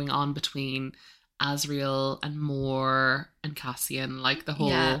something going on between Azriel and Moore and Cassian, like the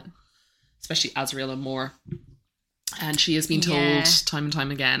whole, especially Azriel and Moore. And she has been told time and time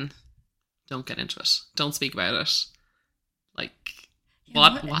again, don't get into it. Don't speak about it. Like,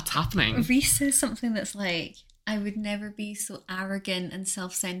 what's happening? Reese says something that's like, I would never be so arrogant and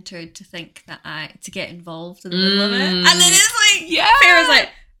self-centered to think that to get involved in the middle of it. And then it's like, Farah's like,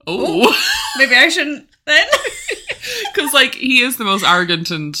 maybe I shouldn't then. Because like he is the most arrogant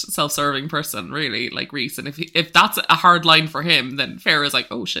and self-serving person, really, like Reese. And if that's a hard line for him, then Farah's like,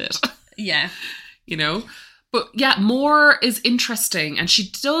 oh shit. Yeah. You know? But yeah, Moore is interesting, and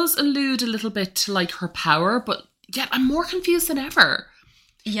she does allude a little bit to like her power, but yet I'm more confused than ever.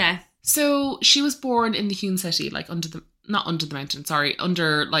 Yeah. So she was born in the Hewn City, like under the Court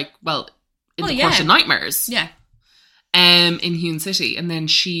of Nightmares. Yeah. In Hewn City, and then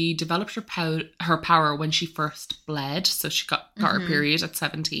she developed her power when she first bled. So she got her period at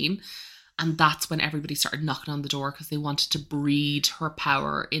 17, and that's when everybody started knocking on the door because they wanted to breed her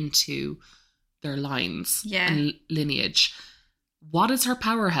power into their lines and lineage. What is her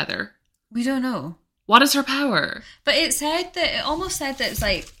power, Heather? We don't know. What is her power? But it almost said that it's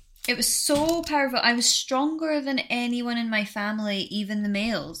like, it was so powerful. I was stronger than anyone in my family, even the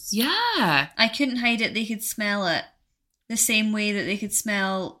males. Yeah. I couldn't hide it. They could smell it the same way that they could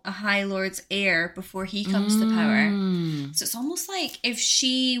smell a High Lord's air before he comes to power. So it's almost like if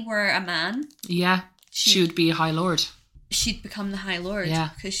she were a man. Yeah. She would be a High Lord. She'd become the High Lord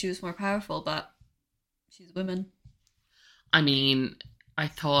because she was more powerful, but she's a woman. I mean, I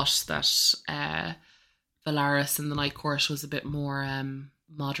thought that Valaris in the Night Court was a bit more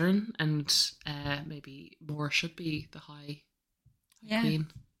modern, and maybe Moore should be the High Queen.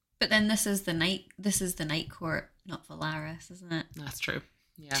 But then this is the Night Court, not Valaris, isn't it? That's true.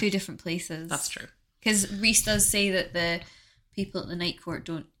 Yeah. 2 different places. That's true. Because Reese does say that the people at the Night Court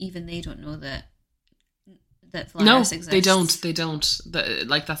don't know that Valaris exists. They don't.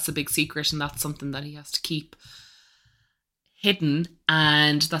 That's the big secret, and that's something that he has to keep hidden,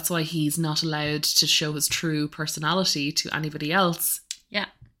 and that's why he's not allowed to show his true personality to anybody else. Yeah.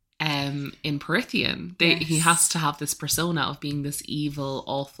 In Prythian, he has to have this persona of being this evil,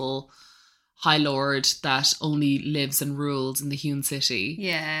 awful High Lord that only lives and rules in the Hewn City.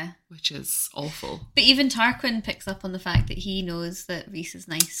 Yeah. Which is awful. But even Tarquin picks up on the fact that he knows that Reese is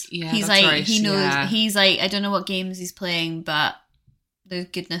nice. Yeah, he's that's like, right. He knows, he's like, I don't know what games he's playing, but there's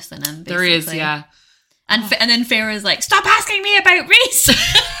goodness in him, basically. There is, yeah. And then Farah's like, stop asking me about Reese!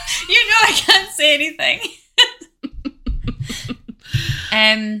 You know I can't say anything.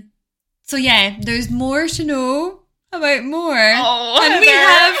 So yeah, there's more to know about more. Oh, and we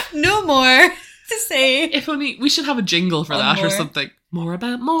have no more to say. If only we should have a jingle for that more. or something. More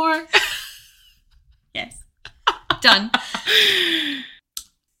about more. Yes. Done.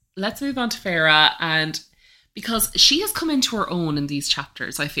 Let's move on to Farah, and because she has come into her own in these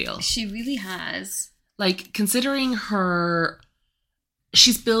chapters, I feel. She really has. Like, considering her,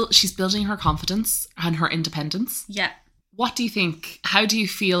 she's building her confidence and her independence. Yeah. What do you think? How do you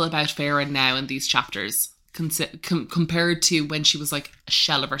feel about Farah now in these chapters compared to when she was like a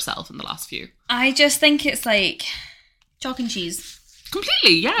shell of herself in the last few? I just think it's like chalk and cheese.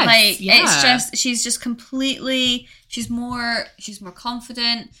 Completely, yes. Like, yeah. it's just, she's just completely, she's more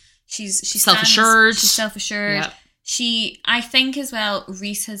confident. She's self-assured. She's self-assured. Yep. I think as well,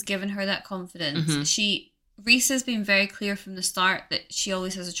 Reese has given her that confidence. Mm-hmm. Reese has been very clear from the start that she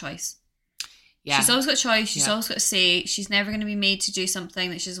always has a choice. Yeah. She's always got a choice. She's always got a say. She's never going to be made to do something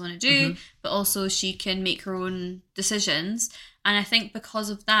that she doesn't want to do, but also she can make her own decisions. And I think because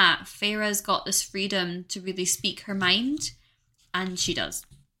of that, Farah's got this freedom to really speak her mind, and she does,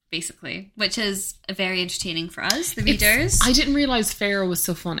 basically, which is very entertaining for us, the readers. I didn't realise Farah was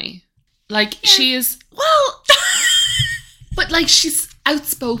so funny. Like, she is, well, but like, she's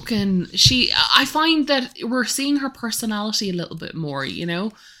outspoken. I find that we're seeing her personality a little bit more, you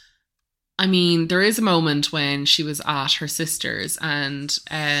know? I mean, there is a moment when she was at her sister's and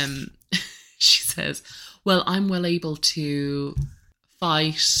she says, well, I'm well able to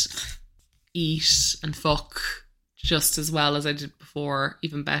fight, eat and fuck just as well as I did before,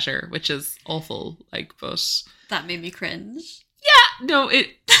 even better, which is awful. Like, but that made me cringe. Yeah, no,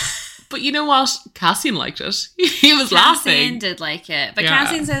 but you know what? Cassian liked it. He was laughing. Cassian did like it, but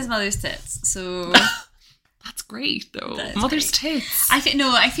Cassian says mother's tits, so that's great though. That Mother's great. tits. I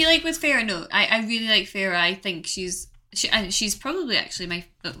feel like with Farah, no, I really like Farah. I think she's probably actually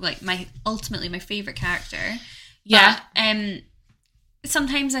my ultimately my favorite character. Yeah. But,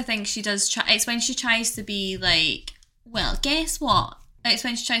 sometimes I think she does try. It's when she tries to be like, well, guess what? It's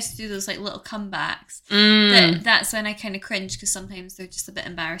when she tries to do those like little comebacks. That's when I kind of cringe, because sometimes they're just a bit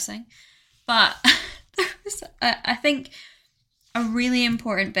embarrassing. But there was, I think, a really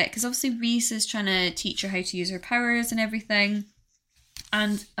important bit, because obviously Reese is trying to teach her how to use her powers and everything.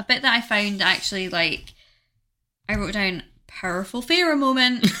 And a bit that I found actually, like, I wrote down powerful Farah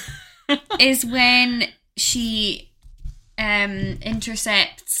moment is when she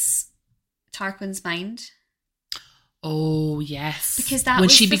intercepts Tarquin's mind. Oh, yes. Because that when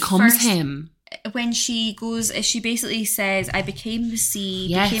was she the becomes first, him. When she goes, she basically says, I became the sea,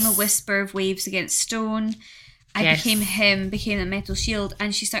 became a whisper of waves against stone. I became him, became a metal shield.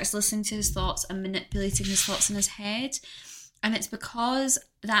 And she starts listening to his thoughts and manipulating his thoughts in his head. And it's because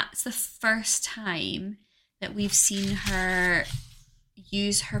that's the first time that we've seen her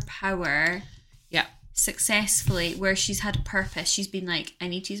use her power successfully, where she's had a purpose. She's been like, I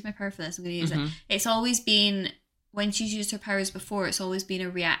need to use my power for this, I'm going to use it. It's always been, when she's used her powers before, it's always been a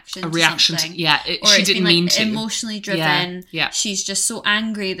reaction to something. She didn't mean to. Emotionally driven. Yeah. She's just so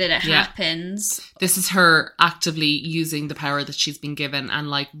angry that it happens. This is her actively using the power that she's been given and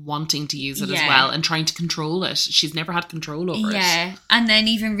like wanting to use it as well and trying to control it. She's never had control over it. Yeah. And then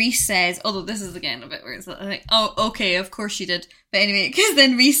even Reese says, although this is again a bit where it's like, oh, okay, of course she did. But anyway, because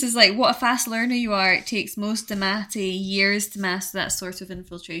then Reese is like, what a fast learner you are. It takes most Damati years to master that sort of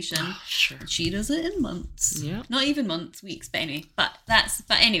infiltration. Sure. She does it in months. Yeah. Not even months, weeks, but anyway. But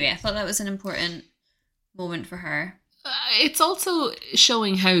anyway, I thought that was an important moment for her. It's also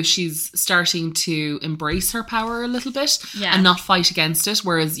showing how she's starting to embrace her power a little bit and not fight against it.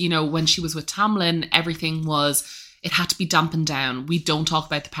 Whereas, you know, when she was with Tamlin, everything was, it had to be dampened down. We don't talk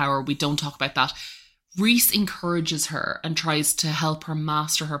about the power. We don't talk about that. Reese encourages her and tries to help her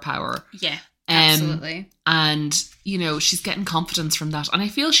master her power. Yeah, absolutely. And, you know, she's getting confidence from that. And I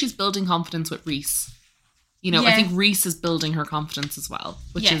feel she's building confidence with Reese. You know, I think Reese is building her confidence as well,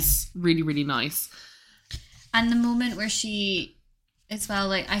 which is really, really nice. And the moment where she, as well,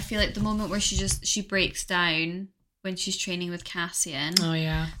 like, I feel like the moment where she breaks down when she's training with Cassian. Oh,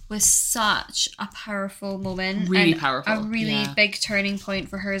 yeah. Was such a powerful moment. Really and powerful. A really big turning point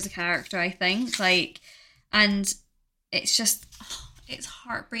for her as a character, I think. Like, and it's just, it's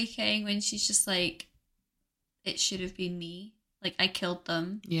heartbreaking when she's just like, it should have been me. Like, I killed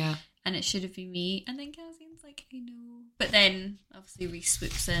them. Yeah. And it should have been me. And then Cassian's like, I know. But then, obviously, Reese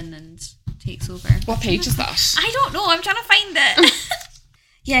swoops in and takes over. What page is that? I don't know. I'm trying to find it.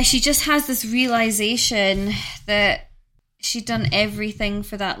 Yeah, she just has this realization that she'd done everything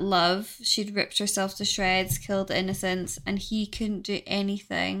for that love. She'd ripped herself to shreds, killed innocents, and he couldn't do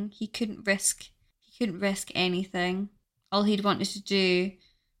anything. He couldn't risk anything. all he'd wanted to do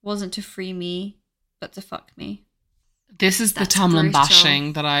wasn't to free me, but to fuck me. This is the Tamlin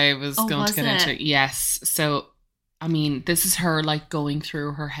bashing that I was going to get into. Yes. So, I mean, this is her like going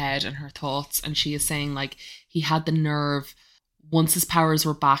through her head and her thoughts, and she is saying like, he had the nerve, once his powers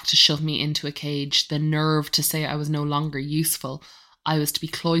were back, to shove me into a cage, the nerve to say I was no longer useful. I was to be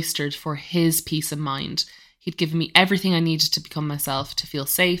cloistered for his peace of mind. He'd given me everything I needed to become myself, to feel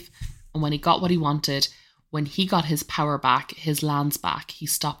safe. And when he got what he wanted, when he got his power back, his lands back, he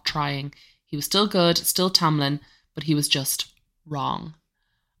stopped trying. He was still good, still Tamlin, but he was just wrong.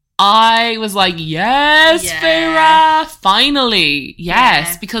 I was like, yes, Feyre, finally.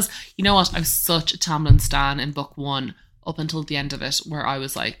 Yes, because you know what? I was such a Tamlin stan in book 1 up until the end of it, where I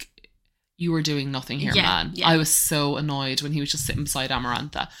was like, you were doing nothing here, man. Yeah. I was so annoyed when he was just sitting beside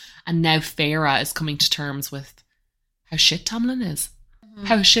Amarantha. And now Feyre is coming to terms with how shit Tamlin is. Mm-hmm.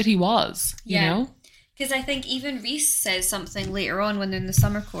 How shit he was, you know? Because I think even Rhys says something later on when they're in the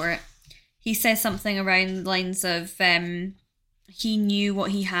summer court. He says something around the lines of, he knew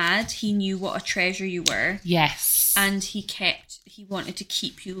what he had. He knew what a treasure you were. Yes. And he wanted to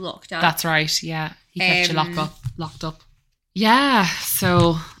keep you locked up. That's right, yeah. He kept you locked up. Yeah,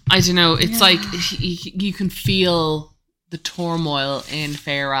 so I don't know. It's like you can feel the turmoil in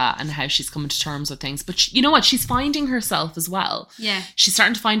Feyre and how she's coming to terms with things. But you know what? She's finding herself as well. Yeah. She's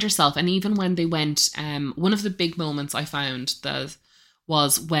starting to find herself. And even when they went, one of the big moments I found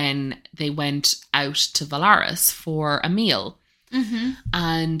was when they went out to Valaris for a meal. Mm-hmm.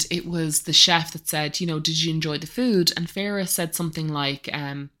 And it was the chef that said, you know, did you enjoy the food? And Feyre said something like,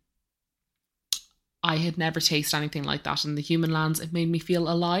 I had never tasted anything like that in the human lands. It made me feel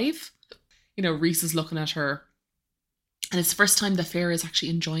alive. You know, Rhys is looking at her, and it's the first time that Feyre is actually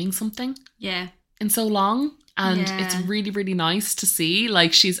enjoying something. Yeah. In so long. And it's really, really nice to see.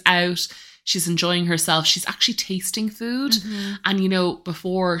 Like, she's out, she's enjoying herself, she's actually tasting food. Mm-hmm. And, you know,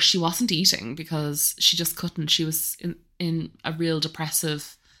 before she wasn't eating because she just couldn't. She was in a real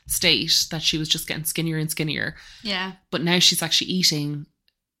depressive state that she was just getting skinnier and skinnier. Yeah. But now she's actually eating,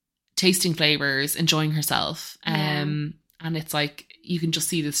 tasting flavors, enjoying herself. And it's like you can just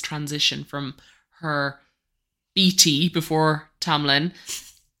see this transition from her BT before Tamlin.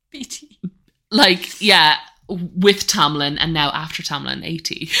 BT. Like, yeah, with Tamlin, and now after Tamlin,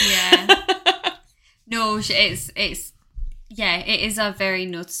 AT. Yeah. No, it is a very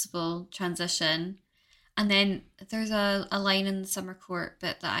noticeable transition. And then there's a line in the summer court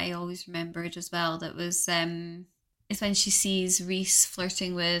bit that I always remembered as well, that was it's when she sees Rhys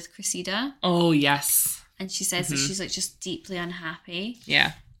flirting with Cressida. Oh, yes. And she says that she's like just deeply unhappy.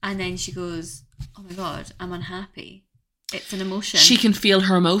 Yeah. And then she goes, oh my God, I'm unhappy. It's an emotion. She can feel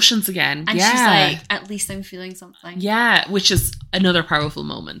her emotions again. And she's like, at least I'm feeling something. Yeah, which is another powerful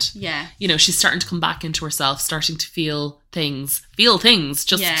moment. Yeah. You know, she's starting to come back into herself, starting to feel things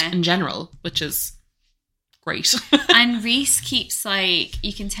just in general, which is great. And Rhys keeps like,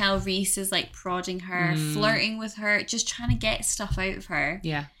 you can tell Rhys is like prodding her, flirting with her, just trying to get stuff out of her.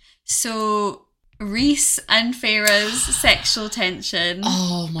 Yeah. So Rhys and Feyre's sexual tension.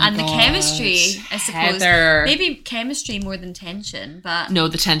 Oh my God. And the chemistry, I suppose. Heather. Maybe chemistry more than tension, but... No,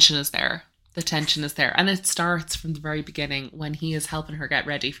 the tension is there. The tension is there. And it starts from the very beginning when he is helping her get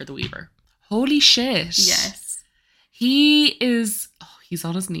ready for the Weaver. Holy shit. Yes. He is... Oh, he's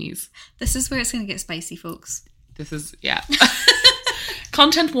on his knees. This is where it's going to get spicy, folks. This is... Yeah.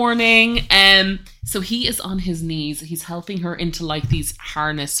 Content warning. So he is on his knees. He's helping her into like these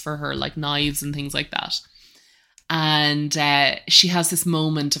harness for her, like knives and things like that. And she has this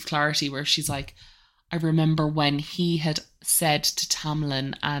moment of clarity where she's like, I remember when he had said to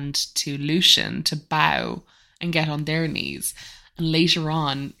Tamlin and to Lucian to bow and get on their knees. And later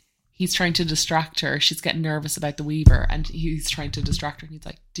on, he's trying to distract her. She's getting nervous about the Weaver, and he's trying to distract her. And he's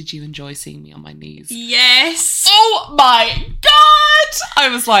like, did you enjoy seeing me on my knees? Yes. Oh my God. I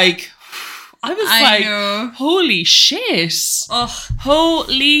was like, know. Holy shit. Oh,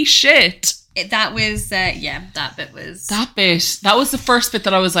 holy shit. That was, that bit was... That was the first bit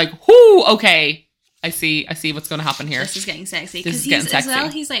that I was like, whoo, okay. I see what's going to happen here. This is getting sexy. Because as well,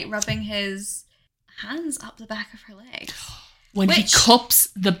 he's like rubbing his hands up the back of her legs. When he cups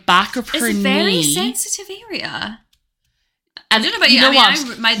the back of her knee. It's a very sensitive area. And I don't know about you. Know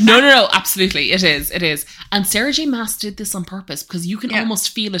what? No, absolutely. It is. And Sarah J. Maas did this on purpose because you can almost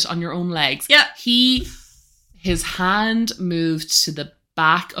feel it on your own legs. Yeah. His hand moved to the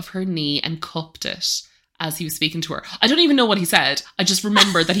back of her knee and cupped it as he was speaking to her. I don't even know what he said. I just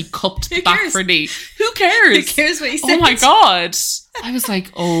remember that he cupped the back of her knee. Who cares? Who cares what he said? Oh my God. I was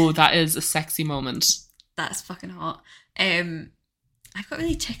like, oh, that is a sexy moment. That's fucking hot. I've got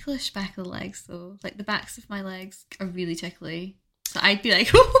really ticklish back of the legs though. Like the backs of my legs are really tickly. So I'd be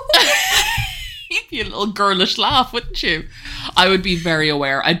like, you'd be a little girlish laugh, wouldn't you? I would be very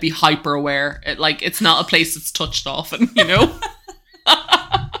aware. I'd be hyper aware. It's not a place that's touched often, you know?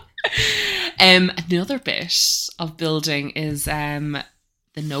 Another bit of building is the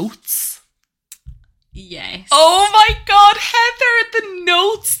notes. Yes. Oh my God, Heather, the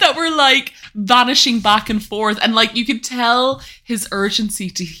notes that were like vanishing back and forth. And like you could tell his urgency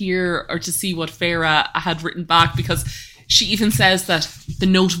to hear or to see what Farah had written back, because she even says that the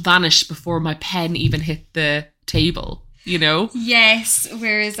note vanished before my pen even hit the table, you know? Yes.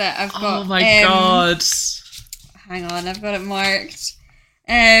 Where is it? I've got... Oh my God. Hang on, I've got it marked.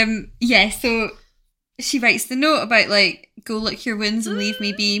 So she writes the note about like, go lick your wounds and leave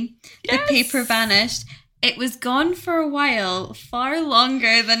me be. Yes. The paper vanished. It was gone for a while, far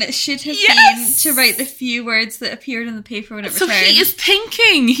longer than it should have been to write the few words that appeared on the paper when it returned. So he is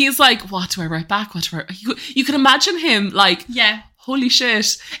thinking. He's like, what do I write back? What do I... You can imagine him like, holy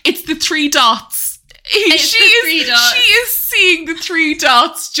shit, it's the 3 dots. She is seeing the 3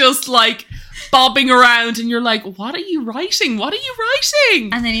 dots just like bobbing around, and you're like, what are you writing? What are you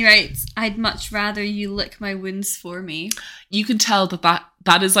writing? And then he writes, I'd much rather you lick my wounds for me. You can tell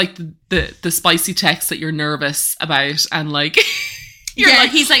that is like the spicy text that you're nervous about, and like you're like,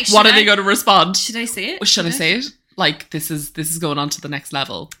 he's like, what are they going to respond? Should I say it? Should I say it? Like this is going on to the next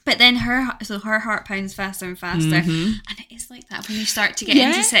level. But then her heart pounds faster and faster, and it is like that when you start to get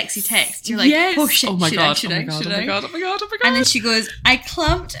into sexy text. You're like, oh shit, oh my god, oh my god, oh my god, oh my god, oh my god. And then she goes, I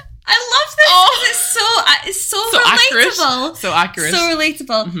clumped. I love this because it's so relatable. Accurate. So accurate. So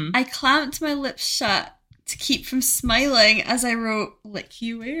relatable. Mm-hmm. I clamped my lips shut to keep from smiling as I wrote, lick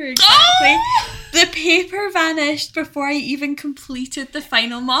you where exactly? Oh! The paper vanished before I even completed the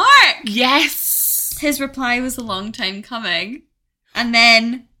final mark. Yes. His reply was a long time coming. And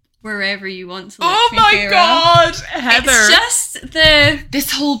then, wherever you want to lick oh me, my Farah. God, Heather. It's just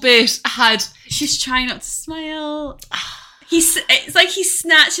this whole bit had... She's trying not to smile. It's like he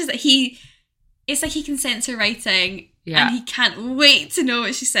snatches it. It's like he can sense her writing, and he can't wait to know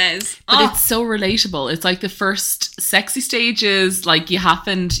what she says. But it's so relatable. It's like the first sexy stages, like you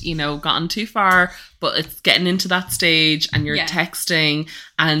haven't, gotten too far, but it's getting into that stage, and you're texting,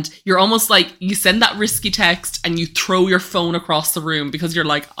 and you're almost like, you send that risky text, and you throw your phone across the room because you're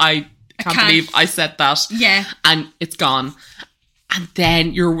like, I can't believe I said that. Yeah. And it's gone. And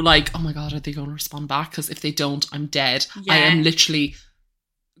then you're like, oh my God, are they going to respond back? Because if they don't, I'm dead. Yeah. I am literally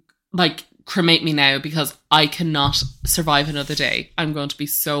like, cremate me now because I cannot survive another day. I'm going to be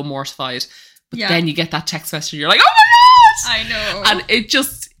so mortified. But then you get that text message and you're like, oh my God! I know. And it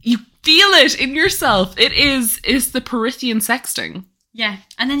just, you feel it in yourself. It's the Perithian sexting. Yeah.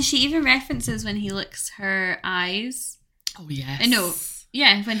 And then she even references when he licks her eyes. Oh, yes. I know.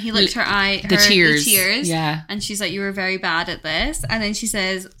 Yeah, when he licked the tears. Yeah. And she's like, you were very bad at this. And then she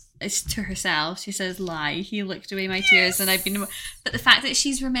says, it's to herself, she says, lie, he licked away my tears and I've been... But the fact that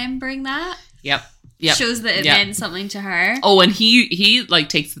she's remembering that shows that it meant something to her. Oh, and he like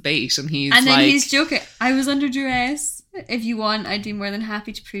takes the bait and he's and then like... he's joking, I was under duress. If you want, I'd be more than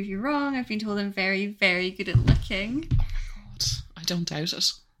happy to prove you wrong. I've been told I'm very, very good at licking. Oh my God, I don't doubt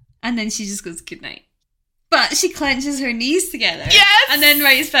it. And then she just goes, good night. But she clenches her knees together. Yes! And then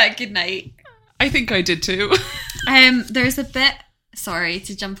writes back, good night. I think I did too. There's a bit, sorry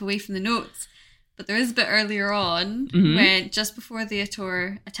to jump away from the notes, but there is a bit earlier on when, just before the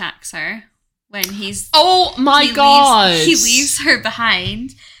Ator attacks her, when he's... Oh my God! He leaves her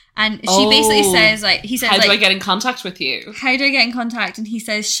behind. And she basically says, like, he says, how do I get in contact with you? How do I get in contact? And he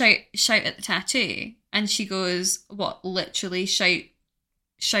says, shout at the tattoo. And she goes, what, literally shout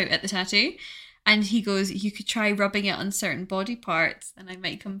at the tattoo? And he goes, you could try rubbing it on certain body parts and I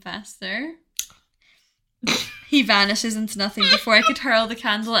might come faster. He vanishes into nothing before I could hurl the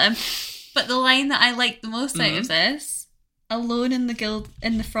candle at him. But the line that I liked the most out of this, alone in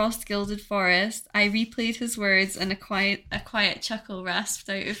the frost gilded forest, I replayed his words and a quiet chuckle rasped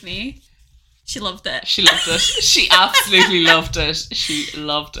out of me. She loved it. She loved it. She absolutely loved it. She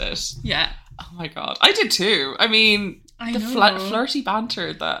loved it. Yeah. Oh my God. I did too. I mean, flirty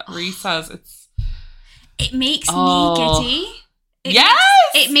banter that Reese has, it makes me giddy.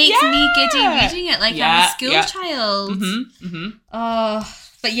 It makes me giddy reading it like I'm a school child. Mm-hmm, mm-hmm. Oh,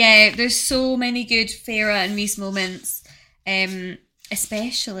 but yeah, there's so many good Farah and Reese moments,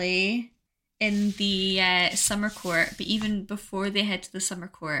 especially in the summer court. But even before they head to the summer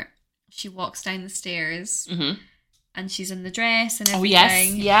court, she walks down the stairs and she's in the dress and everything. Oh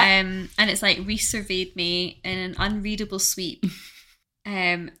yes, yeah. And it's like, Reese surveyed me in an unreadable sweep,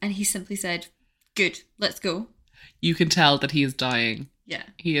 and he simply said, good, let's go. You can tell that he is dying. Yeah.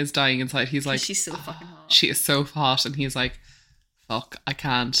 He is dying inside. He's like, she's so fucking hot. She is so hot. And he's like, fuck, I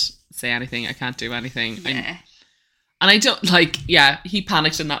can't say anything. I can't do anything. Yeah. And I don't, like, yeah, he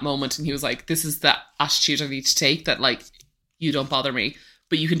panicked in that moment and he was like, this is the attitude I need to take, that, like, you don't bother me.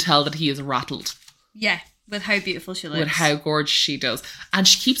 But you can tell that he is rattled. Yeah, with how beautiful she looks. With how gorgeous she does. And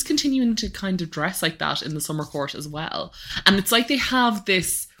she keeps continuing to kind of dress like that in the summer court as well. And it's like they have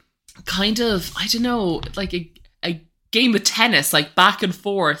this kind of, I don't know, like a game of tennis, like back and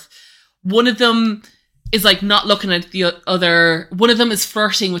forth. One of them is like not looking at the other. One of them is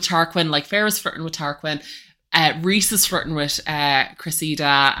flirting with Tarquin, like Farrah's flirting with Tarquin. Rhys is flirting with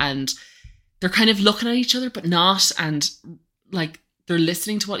Cressida, and they're kind of looking at each other but not, and like they're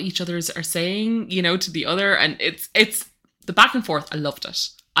listening to what each other are saying, you know, to the other, and it's the back and forth. I loved it.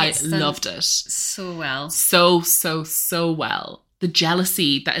 I loved it so well. So well. The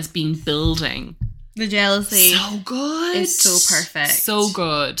jealousy that is being building. The jealousy. So good. It's so perfect. So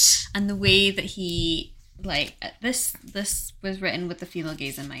good. And the way that he, like, this was written with the female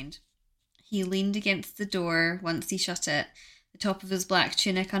gaze in mind. He leaned against the door once he shut it, the top of his black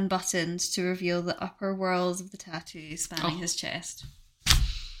tunic unbuttoned to reveal the upper whorls of the tattoo spanning his chest.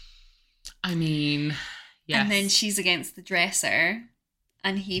 I mean, yes. And then she's against the dresser,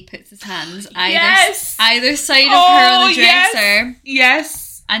 and he puts his hands either side of her on the dresser.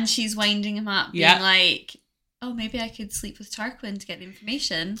 Yes. And she's winding him up, being like, oh, maybe I could sleep with Tarquin to get the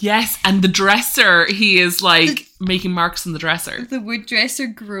information. Yes, and the dresser, he is like making marks on the dresser. The wood dresser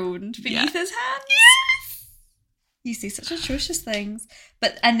groaned beneath his hands. Yes! You see such atrocious things.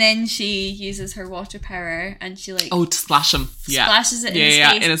 And then she uses her water power and she like... Oh, to splash him. Yeah. Splashes it in his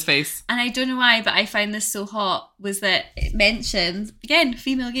face. In his face. And I don't know why, but I find this so hot, was that it mentions, again,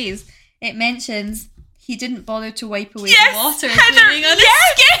 female gaze, it mentions he didn't bother to wipe away the water flowing on his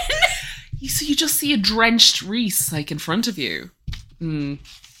skin. So you just see a drenched Rhys like in front of you.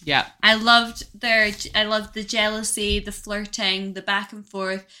 Yeah. I loved the jealousy, the flirting, the back and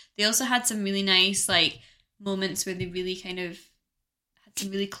forth. They also had some really nice like moments where they really kind of had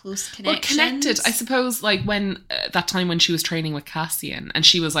some really close connections. Well, connected, I suppose, like when that time when she was training with Cassian and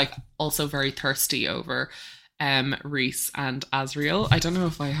she was like also very thirsty over Rhys and Azriel. I don't know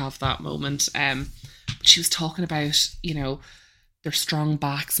if I have that moment. She was talking about, you know, their strong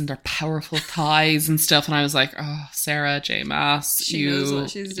backs and their powerful thighs and stuff. And I was like, oh, Sarah J. Maas, she knows what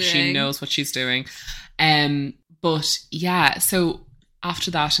she's doing. She knows what she's doing. But yeah, so after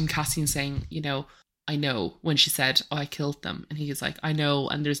that, and Cassian saying, you know, I know, when she said, oh, I killed them. And he's like, I know.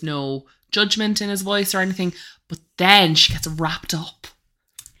 And there's no judgment in his voice or anything. But then she gets wrapped up.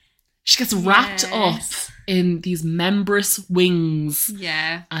 She gets wrapped up in these membranous wings.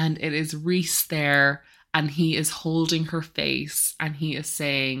 Yeah. And it is Rhys there. And he is holding her face and he is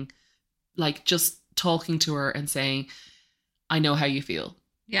saying, like, just talking to her and saying, I know how you feel.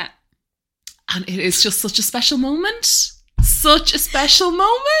 Yeah. And it is just such a special moment. Such a special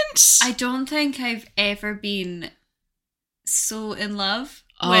moment. I don't think I've ever been so in love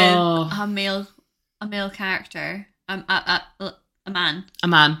with a male character. A man. A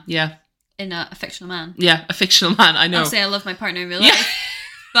man, yeah. In a fictional man. Yeah, a fictional man, I know. Obviously, I love my partner in real life.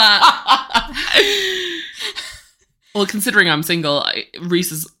 But... well, considering I'm single,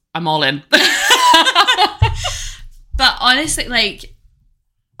 I'm all in. But honestly, like,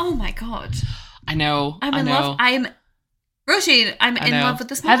 oh my God. I know. I'm in love. Roisin, I'm in love with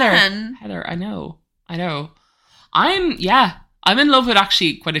this man. Heather, I know. I'm in love with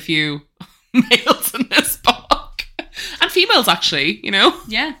actually quite a few males in this book. And females, actually, you know?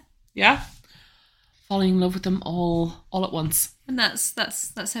 Yeah. Yeah. Falling in love with them all at once. And that's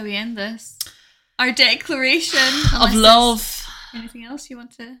how we end this. Our declaration of love. Anything else you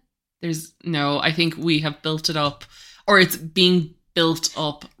want to? I think we have built it up, or it's being built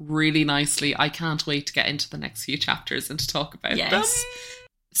up really nicely. I can't wait to get into the next few chapters and to talk about them.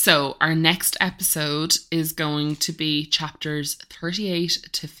 So our next episode is going to be chapters 38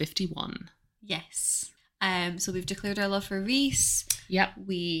 to 51. Yes. So we've declared our love for Rhys. Yep.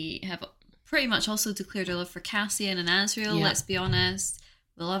 We have pretty much also declared our love for Cassian and Azriel. Yep. Let's be honest.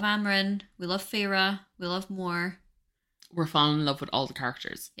 We love Amren. We love Farrah. We love Mor. We're falling in love with all the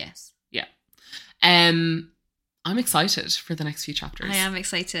characters. Yes. Yeah. I'm excited for the next few chapters. I am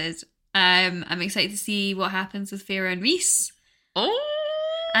excited. I'm excited to see what happens with Farrah and Rhys. Oh.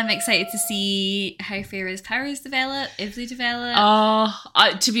 I'm excited to see how Farrah's powers develop, if they develop.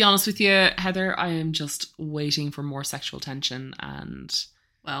 To be honest with you, Heather, I am just waiting for more sexual tension, and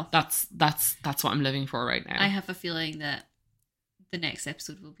well, that's what I'm living for right now. I have a feeling that the next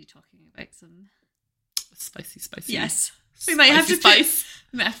episode will be talking about some spicy. Yes, we might have to put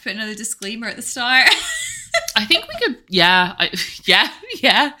another disclaimer at the start. I think we could, yeah,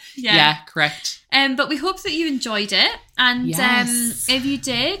 correct. But we hope that you enjoyed it. And Yes. if you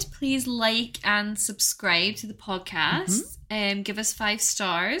did, please like and subscribe to the podcast. Give us 5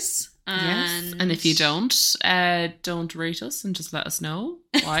 stars. Yes. And if you don't rate us and just let us know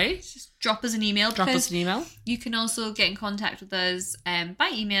why. Just drop us an email. Drop us an email. You can also get in contact with us by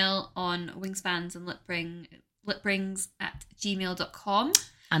email on wingspans@gmail.com.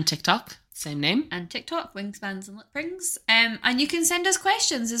 And TikTok, same name. And TikTok, Wingspans and Liprings. And you can send us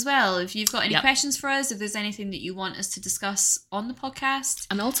questions as well. If you've got any questions for us, if there's anything that you want us to discuss on the podcast.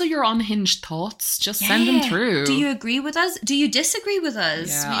 And also your unhinged thoughts, just send them through. Do you agree with us? Do you disagree with us?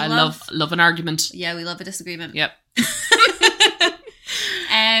 Yeah, I love an argument. Yeah, we love a disagreement. Yep.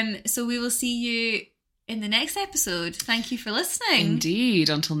 So we will see you in the next episode. Thank you for listening. Indeed.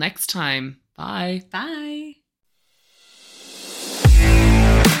 Until next time. Bye. Bye.